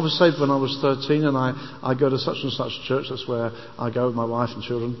said, well, I was saved when I was 13, and I go to such and such church. That's where I go with my wife and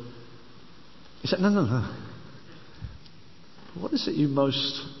children. He said, no. What is it you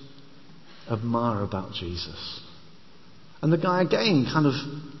most admire about Jesus? And the guy again kind of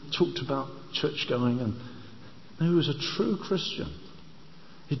talked about church going, and he was a true Christian.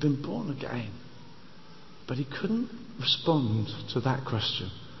 He'd been born again. But he couldn't respond to that question.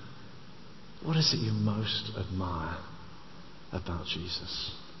 What is it you most admire about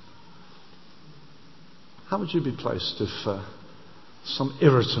Jesus? How would you be placed if some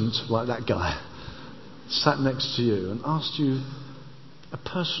irritant like that guy sat next to you and asked you a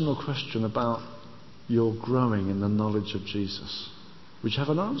personal question about your growing in the knowledge of Jesus? Would you have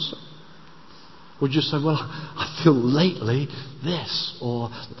an answer? Would you say, well, I feel lately this, or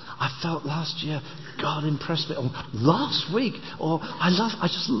I felt last year God impressed me, or last week, or I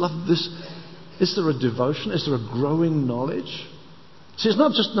just love this. Is there a devotion? Is there a growing knowledge? See, it's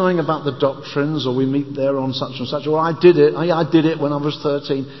not just knowing about the doctrines, or we meet there on such and such, or I did it when I was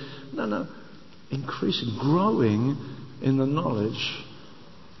 13. No. Increasing, growing in the knowledge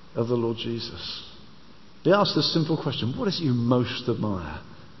of the Lord Jesus. He asked this simple question, what is it you most admire?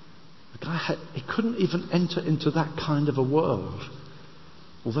 The guy he couldn't even enter into that kind of a world,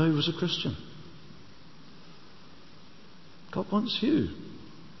 although he was a Christian. God wants you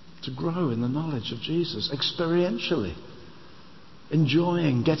to grow in the knowledge of Jesus, experientially,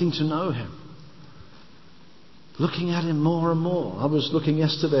 enjoying getting to know Him, looking at Him more and more. I was looking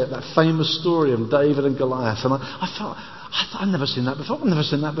yesterday at that famous story of David and Goliath, and I thought, I've never seen that before.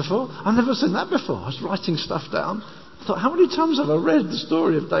 I was writing stuff down. I thought, how many times have I read the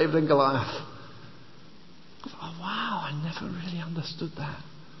story of David and Goliath? I thought, oh wow, I never really understood that.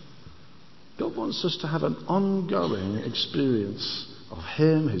 God wants us to have an ongoing experience of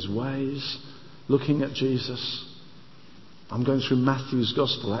Him, His ways, looking at Jesus. I'm going through Matthew's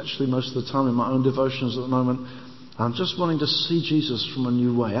Gospel, actually, most of the time in my own devotions at the moment. I'm just wanting to see Jesus from a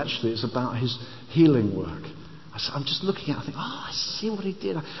new way. Actually, it's about His healing work. I'm just looking at it, I think, oh, I see what He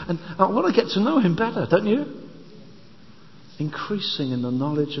did. And I want to get to know Him better, don't you? Increasing in the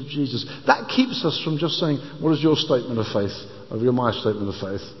knowledge of Jesus. That keeps us from just saying, what is your statement of faith? Or my statement of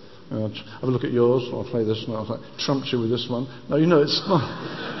faith? Have a look at yours. I'll play this one. I'll trump you with this one. No, it's not.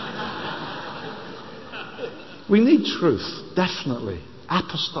 We need truth, definitely.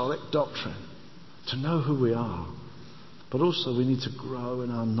 Apostolic doctrine. To know who we are. But also we need to grow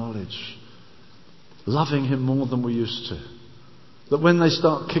in our knowledge. Loving him more than we used to. That when they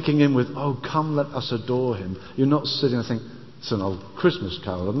start kicking in with, oh, come let us adore him, you're not sitting and thinking, it's an old Christmas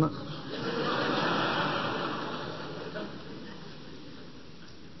carol, isn't it?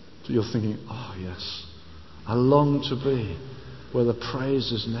 So you're thinking, oh yes, I long to be where the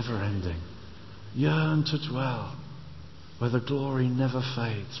praise is never ending. Yearn to dwell where the glory never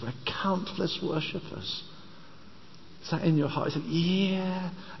fades, where countless worshippers. Is that in your heart? You think,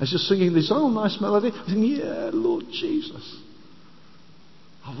 yeah. As you're singing this, oh, nice melody, you think, yeah, Lord Jesus.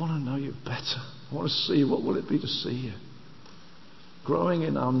 I want to know you better. I want to see you. What will it be to see you? Growing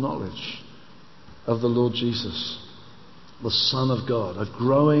in our knowledge of the Lord Jesus, the Son of God, a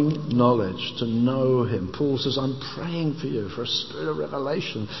growing knowledge to know him. Paul says, I'm praying for you for a spirit of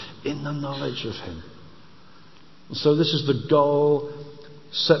revelation in the knowledge of him. And so this is the goal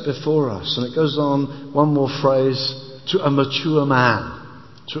set before us. And it goes on, one more phrase, to a mature man.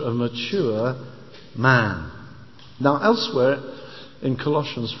 To a mature man. Now elsewhere, in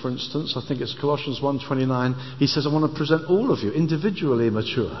Colossians, for instance, I think it's Colossians 1:29, he says, I want to present all of you individually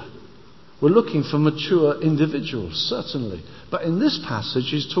mature. We're looking for mature individuals, certainly. But in this passage,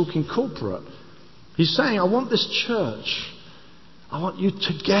 he's talking corporate. He's saying, I want this church, I want you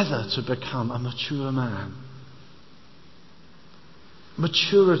together to become a mature man.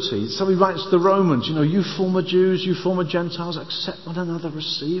 Maturity. So he writes to the Romans, you former Jews, you former Gentiles, accept one another,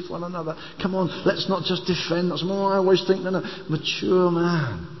 receive one another. Come on, let's not just defend. That's what I always think, no, mature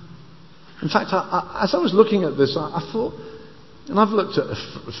man. In fact, as I was looking at this, I thought, and I've looked at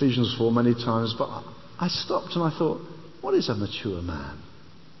Ephesians 4 many times, but I stopped and I thought, what is a mature man?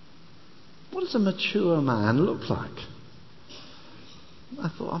 What does a mature man look like? I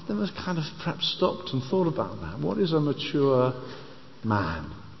thought, I've never kind of perhaps stopped and thought about that. What is a mature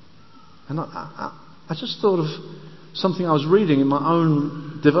man? And I just thought of something I was reading in my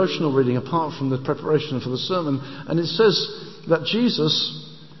own devotional reading apart from the preparation for the sermon, and it says that Jesus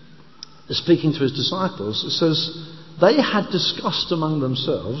is speaking to his disciples. It says they had discussed among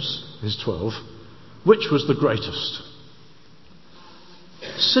themselves, his 12, which was the greatest.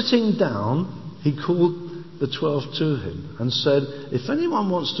 Sitting down, he called the 12 to him and said, if anyone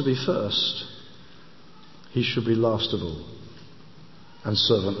wants to be first, he should be last of all and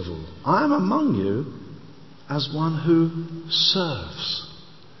servant of all. I am among you as one who serves.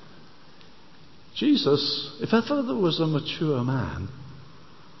 Jesus, if ever there was a mature man,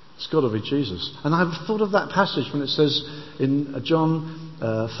 it's got to be Jesus. And I've thought of that passage when it says in John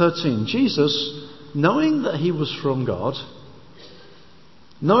 13, Jesus, knowing that he was from God,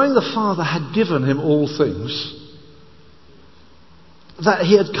 knowing the Father had given him all things, that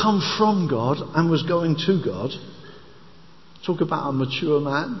he had come from God and was going to God. Talk about a mature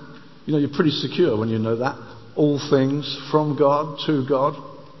man. You're pretty secure when you know that. All things from God to God.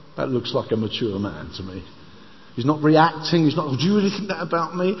 That looks like a mature man to me. He's not reacting. He's not, do you really think that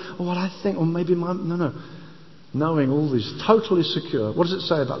about me? Or what I think, or maybe my... No. Knowing all these, totally secure. What does it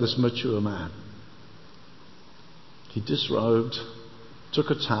say about this mature man? He disrobed,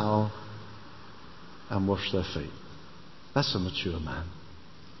 took a towel, and washed their feet. That's a mature man.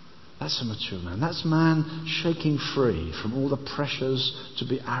 That's a mature man. That's a man shaking free from all the pressures to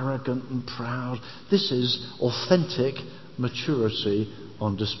be arrogant and proud. This is authentic maturity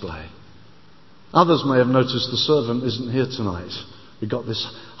on display. Others may have noticed the servant isn't here tonight. We've got this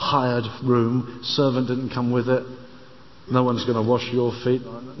hired room. Servant didn't come with it. No one's going to wash your feet.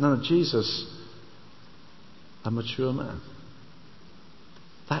 No, Jesus, a mature man.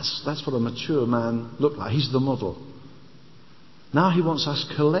 That's what a mature man looked like. He's the model. Now he wants us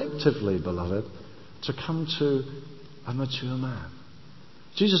collectively, beloved, to come to a mature man.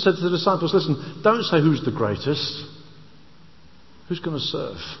 Jesus said to the disciples, listen, don't say who's the greatest. Who's going to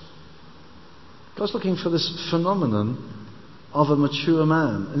serve? God's looking for this phenomenon of a mature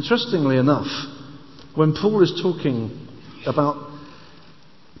man. Interestingly enough, when Paul is talking about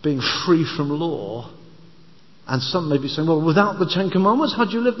being free from law, and some may be saying, well, without the Ten Commandments, how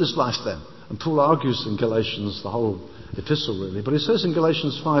do you live this life then? And Paul argues in Galatians, the whole epistle really, but he says in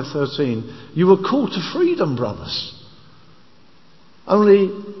Galatians 5:13, you were called to freedom, brothers. Only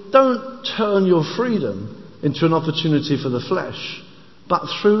don't turn your freedom into an opportunity for the flesh, but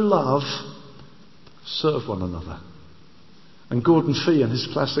through love, serve one another. And Gordon Fee in his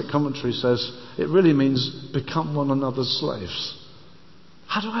classic commentary says, it really means become one another's slaves.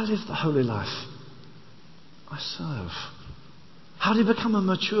 How do I live the holy life? I serve. How do you become a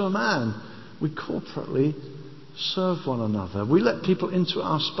mature man? We corporately serve one another. We let people into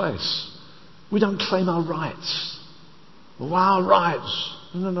our space. We don't claim our rights. Our rights.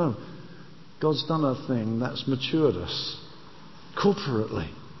 No. God's done a thing that's matured us. Corporately.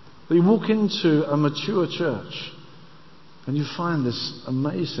 You walk into a mature church and you find this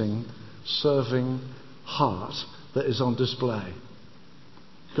amazing serving heart that is on display.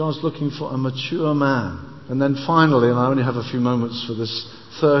 God's looking for a mature man. And then finally, and I only have a few moments for this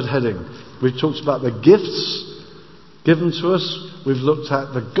third heading, we've talked about the gifts given to us. We've looked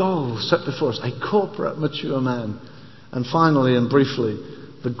at the goal set before us, a corporate mature man. And finally and briefly,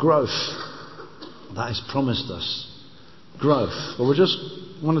 the growth that is promised us. Growth. Well, we're just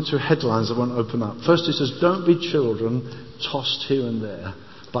one or two headlines I won't open up. First, it says, don't be children tossed here and there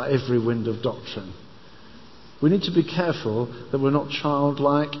by every wind of doctrine. We need to be careful that we're not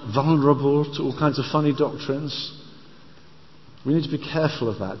childlike, vulnerable to all kinds of funny doctrines. We need to be careful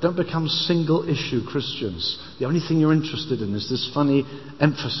of that. Don't become single-issue Christians. The only thing you're interested in is this funny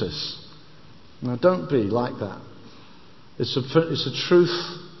emphasis. Now, don't be like that. It's a truth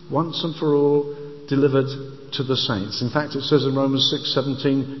once and for all delivered to the saints. In fact, it says in Romans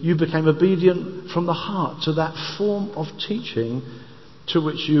 6:17, you became obedient from the heart to that form of teaching to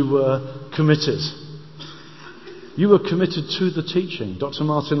which you were committed. You were committed to the teaching. Dr.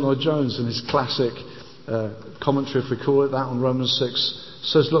 Martin Lloyd-Jones, in his classic commentary, if we call it that, on Romans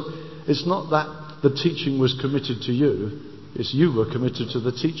 6, says, look, it's not that the teaching was committed to you, it's you were committed to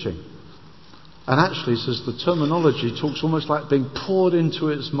the teaching. And actually, says the terminology talks almost like being poured into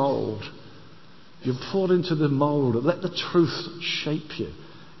its mould. You're poured into the mould. Let the truth shape you.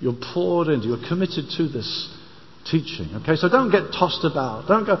 You're poured into. You're committed to this teaching. Okay, so don't get tossed about.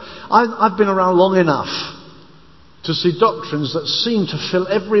 Don't go. I've been around long enough to see doctrines that seem to fill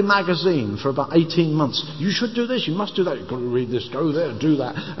every magazine for about 18 months. You should do this. You must do that. You've got to read this. Go there. Do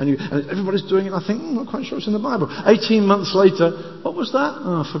that. And everybody's doing it. I think, I'm not quite sure it's in the Bible. 18 months later, what was that?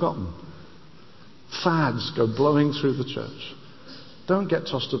 Oh, I've forgotten. Fads go blowing through the church. Don't get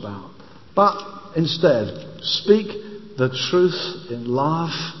tossed about. But instead, speak the truth in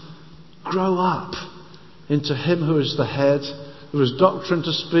love. Grow up into Him who is the head. There is doctrine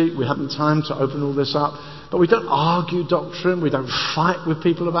to speak. We haven't time to open all this up. But we don't argue doctrine. We don't fight with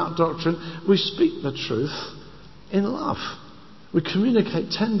people about doctrine. We speak the truth in love. We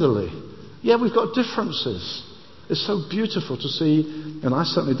communicate tenderly. Yeah, we've got differences. It's so beautiful to see, and I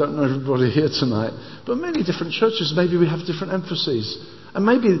certainly don't know everybody here tonight, but many different churches, maybe we have different emphases. And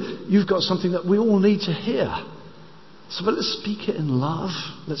maybe you've got something that we all need to hear. So but let's speak it in love.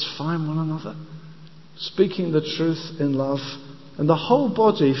 Let's find one another. Speaking the truth in love. And the whole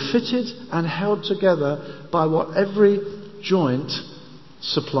body fitted and held together by what every joint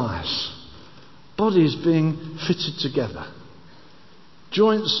supplies. Bodies being fitted together.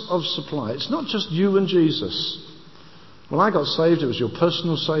 Joints of supply. It's not just you and Jesus. When I got saved, it was your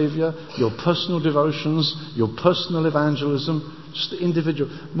personal saviour, your personal devotions, your personal evangelism, just the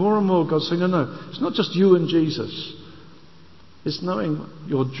individual. More and more God's saying, no, it's not just you and Jesus. It's knowing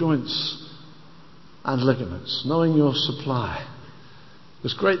your joints and ligaments, knowing your supply. It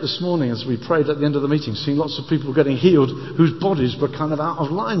was great this morning as we prayed at the end of the meeting, seeing lots of people getting healed whose bodies were kind of out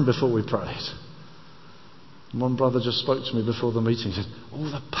of line before we prayed. And one brother just spoke to me before the meeting. He said, all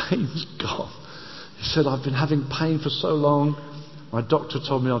the pain's gone. He said, I've been having pain for so long. My doctor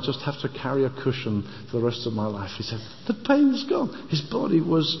told me I'll just have to carry a cushion for the rest of my life. He said, the pain's gone. His body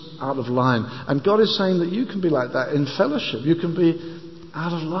was out of line. And God is saying that you can be like that in fellowship. You can be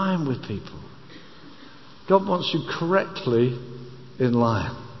out of line with people. God wants you correctly in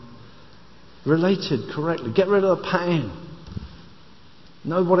line. Related correctly. Get rid of the pain.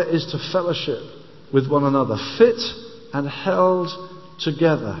 Know what it is to fellowship with one another. Fit and held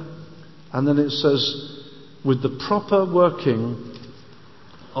together. And then it says, with the proper working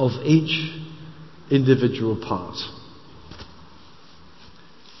of each individual part.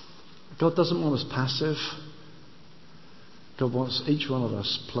 God doesn't want us passive. God wants each one of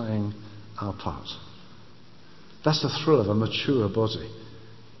us playing our part. That's the thrill of a mature body.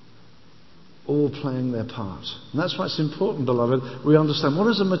 All playing their part. And that's why it's important, beloved, we understand. What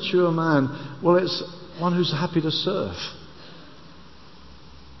is a mature man? Well, it's one who's happy to serve.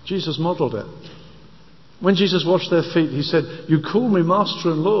 Jesus modelled it. When Jesus washed their feet, he said, you call me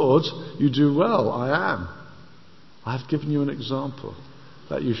Master and Lord, you do well, I am. I have given you an example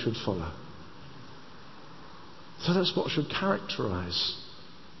that you should follow. So that's what should characterise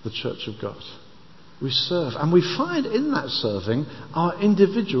the church of God. We serve. And we find in that serving our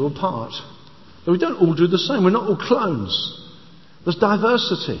individual part. But we don't all do the same. We're not all clones. There's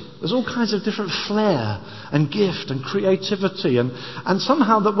diversity. There's all kinds of different flair and gift and creativity. And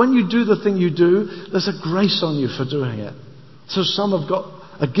somehow that when you do the thing you do, there's a grace on you for doing it. So some have got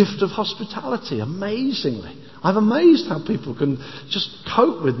a gift of hospitality, amazingly. I'm amazed how people can just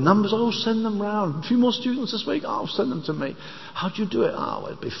cope with numbers. Oh, send them round. A few more students this week. Oh, send them to me. How do you do it? Oh,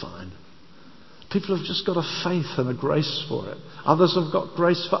 it'll be fine. People have just got a faith and a grace for it. Others have got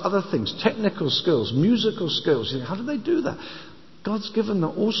grace for other things. Technical skills, musical skills. You think, how do they do that? God's given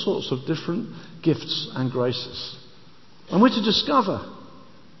them all sorts of different gifts and graces. And we're to discover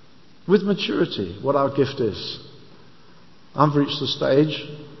with maturity what our gift is. I've reached the stage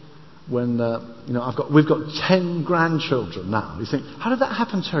when, we've got 10 grandchildren now. You think, how did that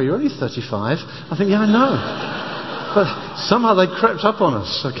happen, Terry? You're only 35. I think, yeah, I know. But somehow they crept up on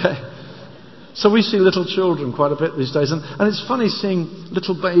us, okay? So we see little children quite a bit these days. And it's funny seeing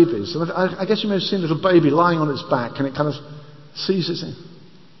little babies. And I guess you may have seen a little baby lying on its back and it kind of sees it and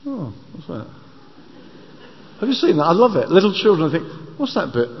oh, what's that? Have you seen that? I love it. Little children, I think, what's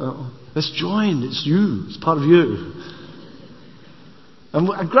that bit? Oh, it's joined. It's you. It's part of you.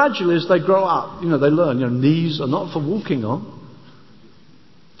 And gradually as they grow up, they learn, knees are not for walking on.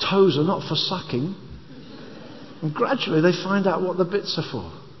 Toes are not for sucking. And gradually they find out what the bits are for.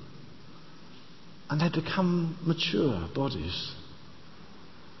 And they become mature bodies.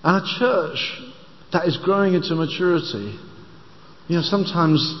 And a church that is growing into maturity,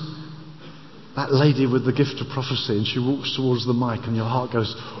 sometimes that lady with the gift of prophecy and she walks towards the mic and your heart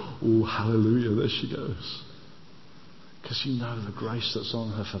goes, oh, hallelujah, there she goes. Because you know the grace that's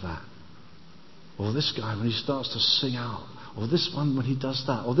on her for that. Or this guy when he starts to sing out. Or this one when he does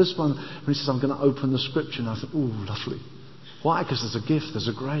that. Or this one when he says, I'm going to open the scripture. And I think, ooh, lovely. Why? Because there's a gift, there's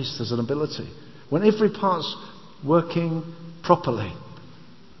a grace, there's an ability. When every part's working properly,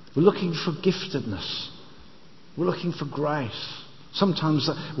 we're looking for giftedness. We're looking for grace. Sometimes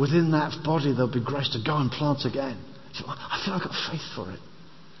within that body there'll be grace to go and plant again. I feel I've got faith for it.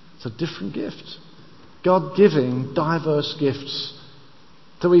 It's a different gift. God giving diverse gifts.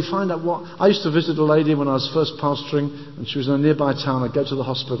 So we find out what... I used to visit a lady when I was first pastoring, and she was in a nearby town. I'd go to the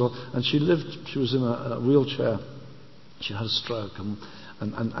hospital, and she was in a wheelchair. She had a stroke, and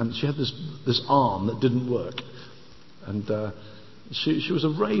she had this arm that didn't work. And she was a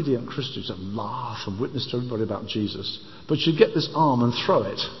radiant Christian. She'd laugh and witness to everybody about Jesus. But she'd get this arm and throw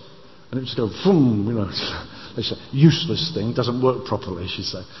it. And it would just go, boom, They say, useless thing, doesn't work properly, she'd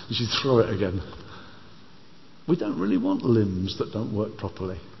say. And she'd throw it again. We don't really want limbs that don't work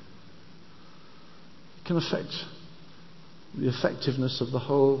properly. It can affect the effectiveness of the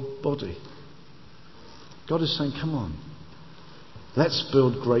whole body. God is saying, come on, let's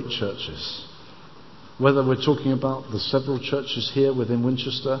build great churches. Whether we're talking about the several churches here within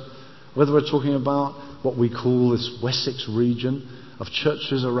Winchester, whether we're talking about what we call this Wessex region of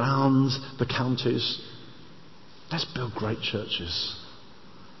churches around the counties, let's build great churches.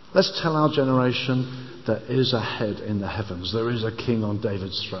 Let's tell our generation there is a head in the heavens. There is a king on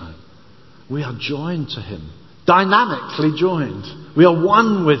David's throne. We are joined to him. Dynamically joined. We are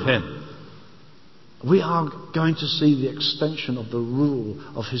one with him. We are going to see the extension of the rule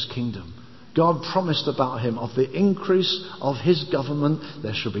of his kingdom. God promised about him, of the increase of his government,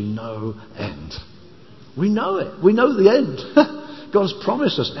 there shall be no end. We know it. We know the end. God has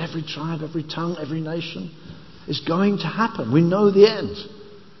promised us every tribe, every tongue, every nation is going to happen. We know the end.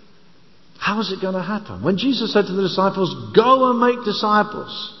 How is it going to happen? When Jesus said to the disciples, go and make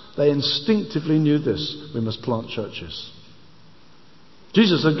disciples, they instinctively knew this. We must plant churches.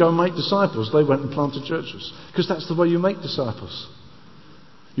 Jesus said, go and make disciples. They went and planted churches. Because that's the way you make disciples.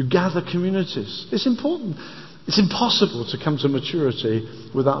 You gather communities. It's important. It's impossible to come to maturity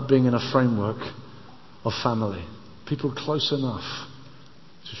without being in a framework of family. People close enough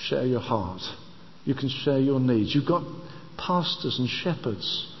to share your heart. You can share your needs. You've got pastors and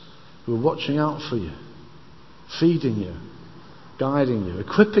shepherds who are watching out for you, feeding you, guiding you,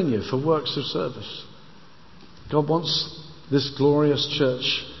 equipping you for works of service. God wants this glorious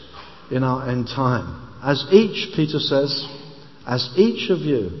church in our end time. As each, Peter says, as each of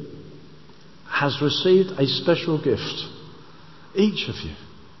you has received a special gift, each of you,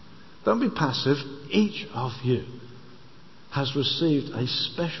 don't be passive, each of you has received a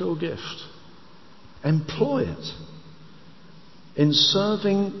special gift. Employ it in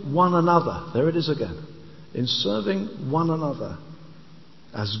serving one another. There it is again. In serving one another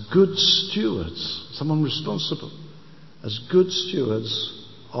as good stewards, someone responsible, as good stewards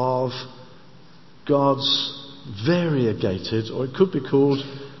of God's variegated, or it could be called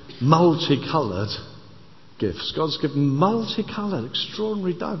multicoloured gifts. God's given multicoloured,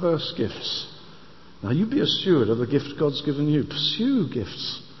 extraordinary, diverse gifts Now you be a steward of the gift God's given you. Pursue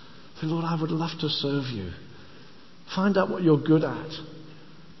gifts. Say, Lord, I would love to serve you. Find out what you're good at.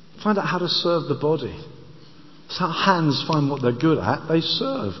 Find out how to serve the body. That's how hands find what they're good at. They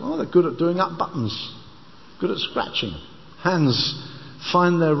serve. Oh, they're good at doing up buttons. Good at scratching. Hands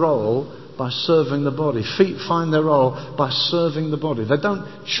find their role by serving the body. Feet find their role by serving the body. They don't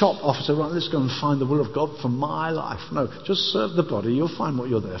chop off and say, right, let's go and find the will of God for my life. No, just serve the body. You'll find what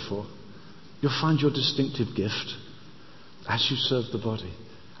you're there for. You'll find your distinctive gift as you serve the body.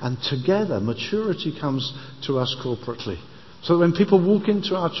 And together, maturity comes to us corporately. So when people walk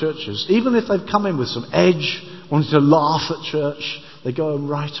into our churches, even if they've come in with some edge, wanting to laugh at church, they go and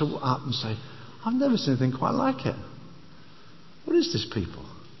right up and say, I've never seen anything quite like it. What is this, people?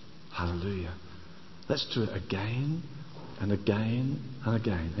 Hallelujah. Let's do it again and again and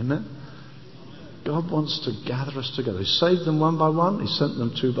again. Amen? God wants to gather us together. He saved them one by one. He sent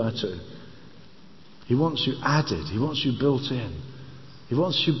them two by two. He wants you added. He wants you built in. He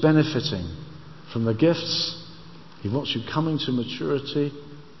wants you benefiting from the gifts. He wants you coming to maturity.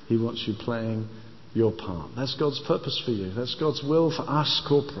 He wants you playing your part. That's God's purpose for you. That's God's will for us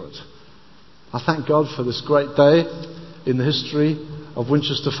corporate. I thank God for this great day in the history of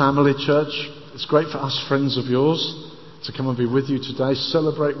Winchester Family Church. It's great for us friends of yours to come and be with you today,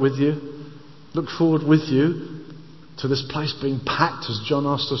 celebrate with you, look forward with you to this place being packed as John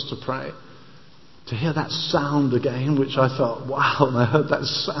asked us to pray, to hear that sound again, which I thought, wow, and I heard that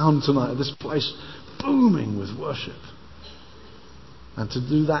sound tonight, this place booming with worship. And to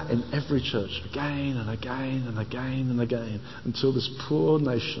do that in every church again and again and again and again until this poor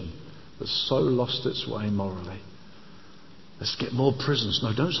nation that's so lost its way morally. Let's get more prisons.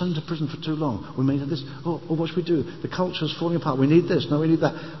 No, don't send them to prison for too long. We may have this. Oh, what should we do? The culture's falling apart. We need this. No, we need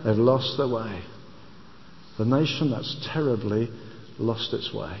that. They've lost their way. The nation that's terribly lost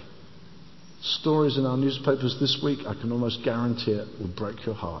its way. Stories in our newspapers this week, I can almost guarantee it, will break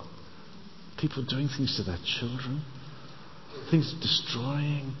your heart. People doing things to their children. Things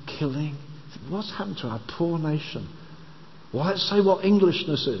destroying, killing. What's happened to our poor nation? Well, let's say what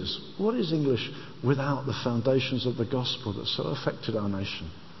Englishness is. What is English without the foundations of the gospel that so affected our nation?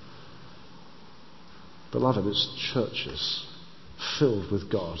 Beloved, it's churches filled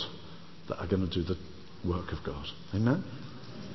with God that are going to do the work of God. Amen?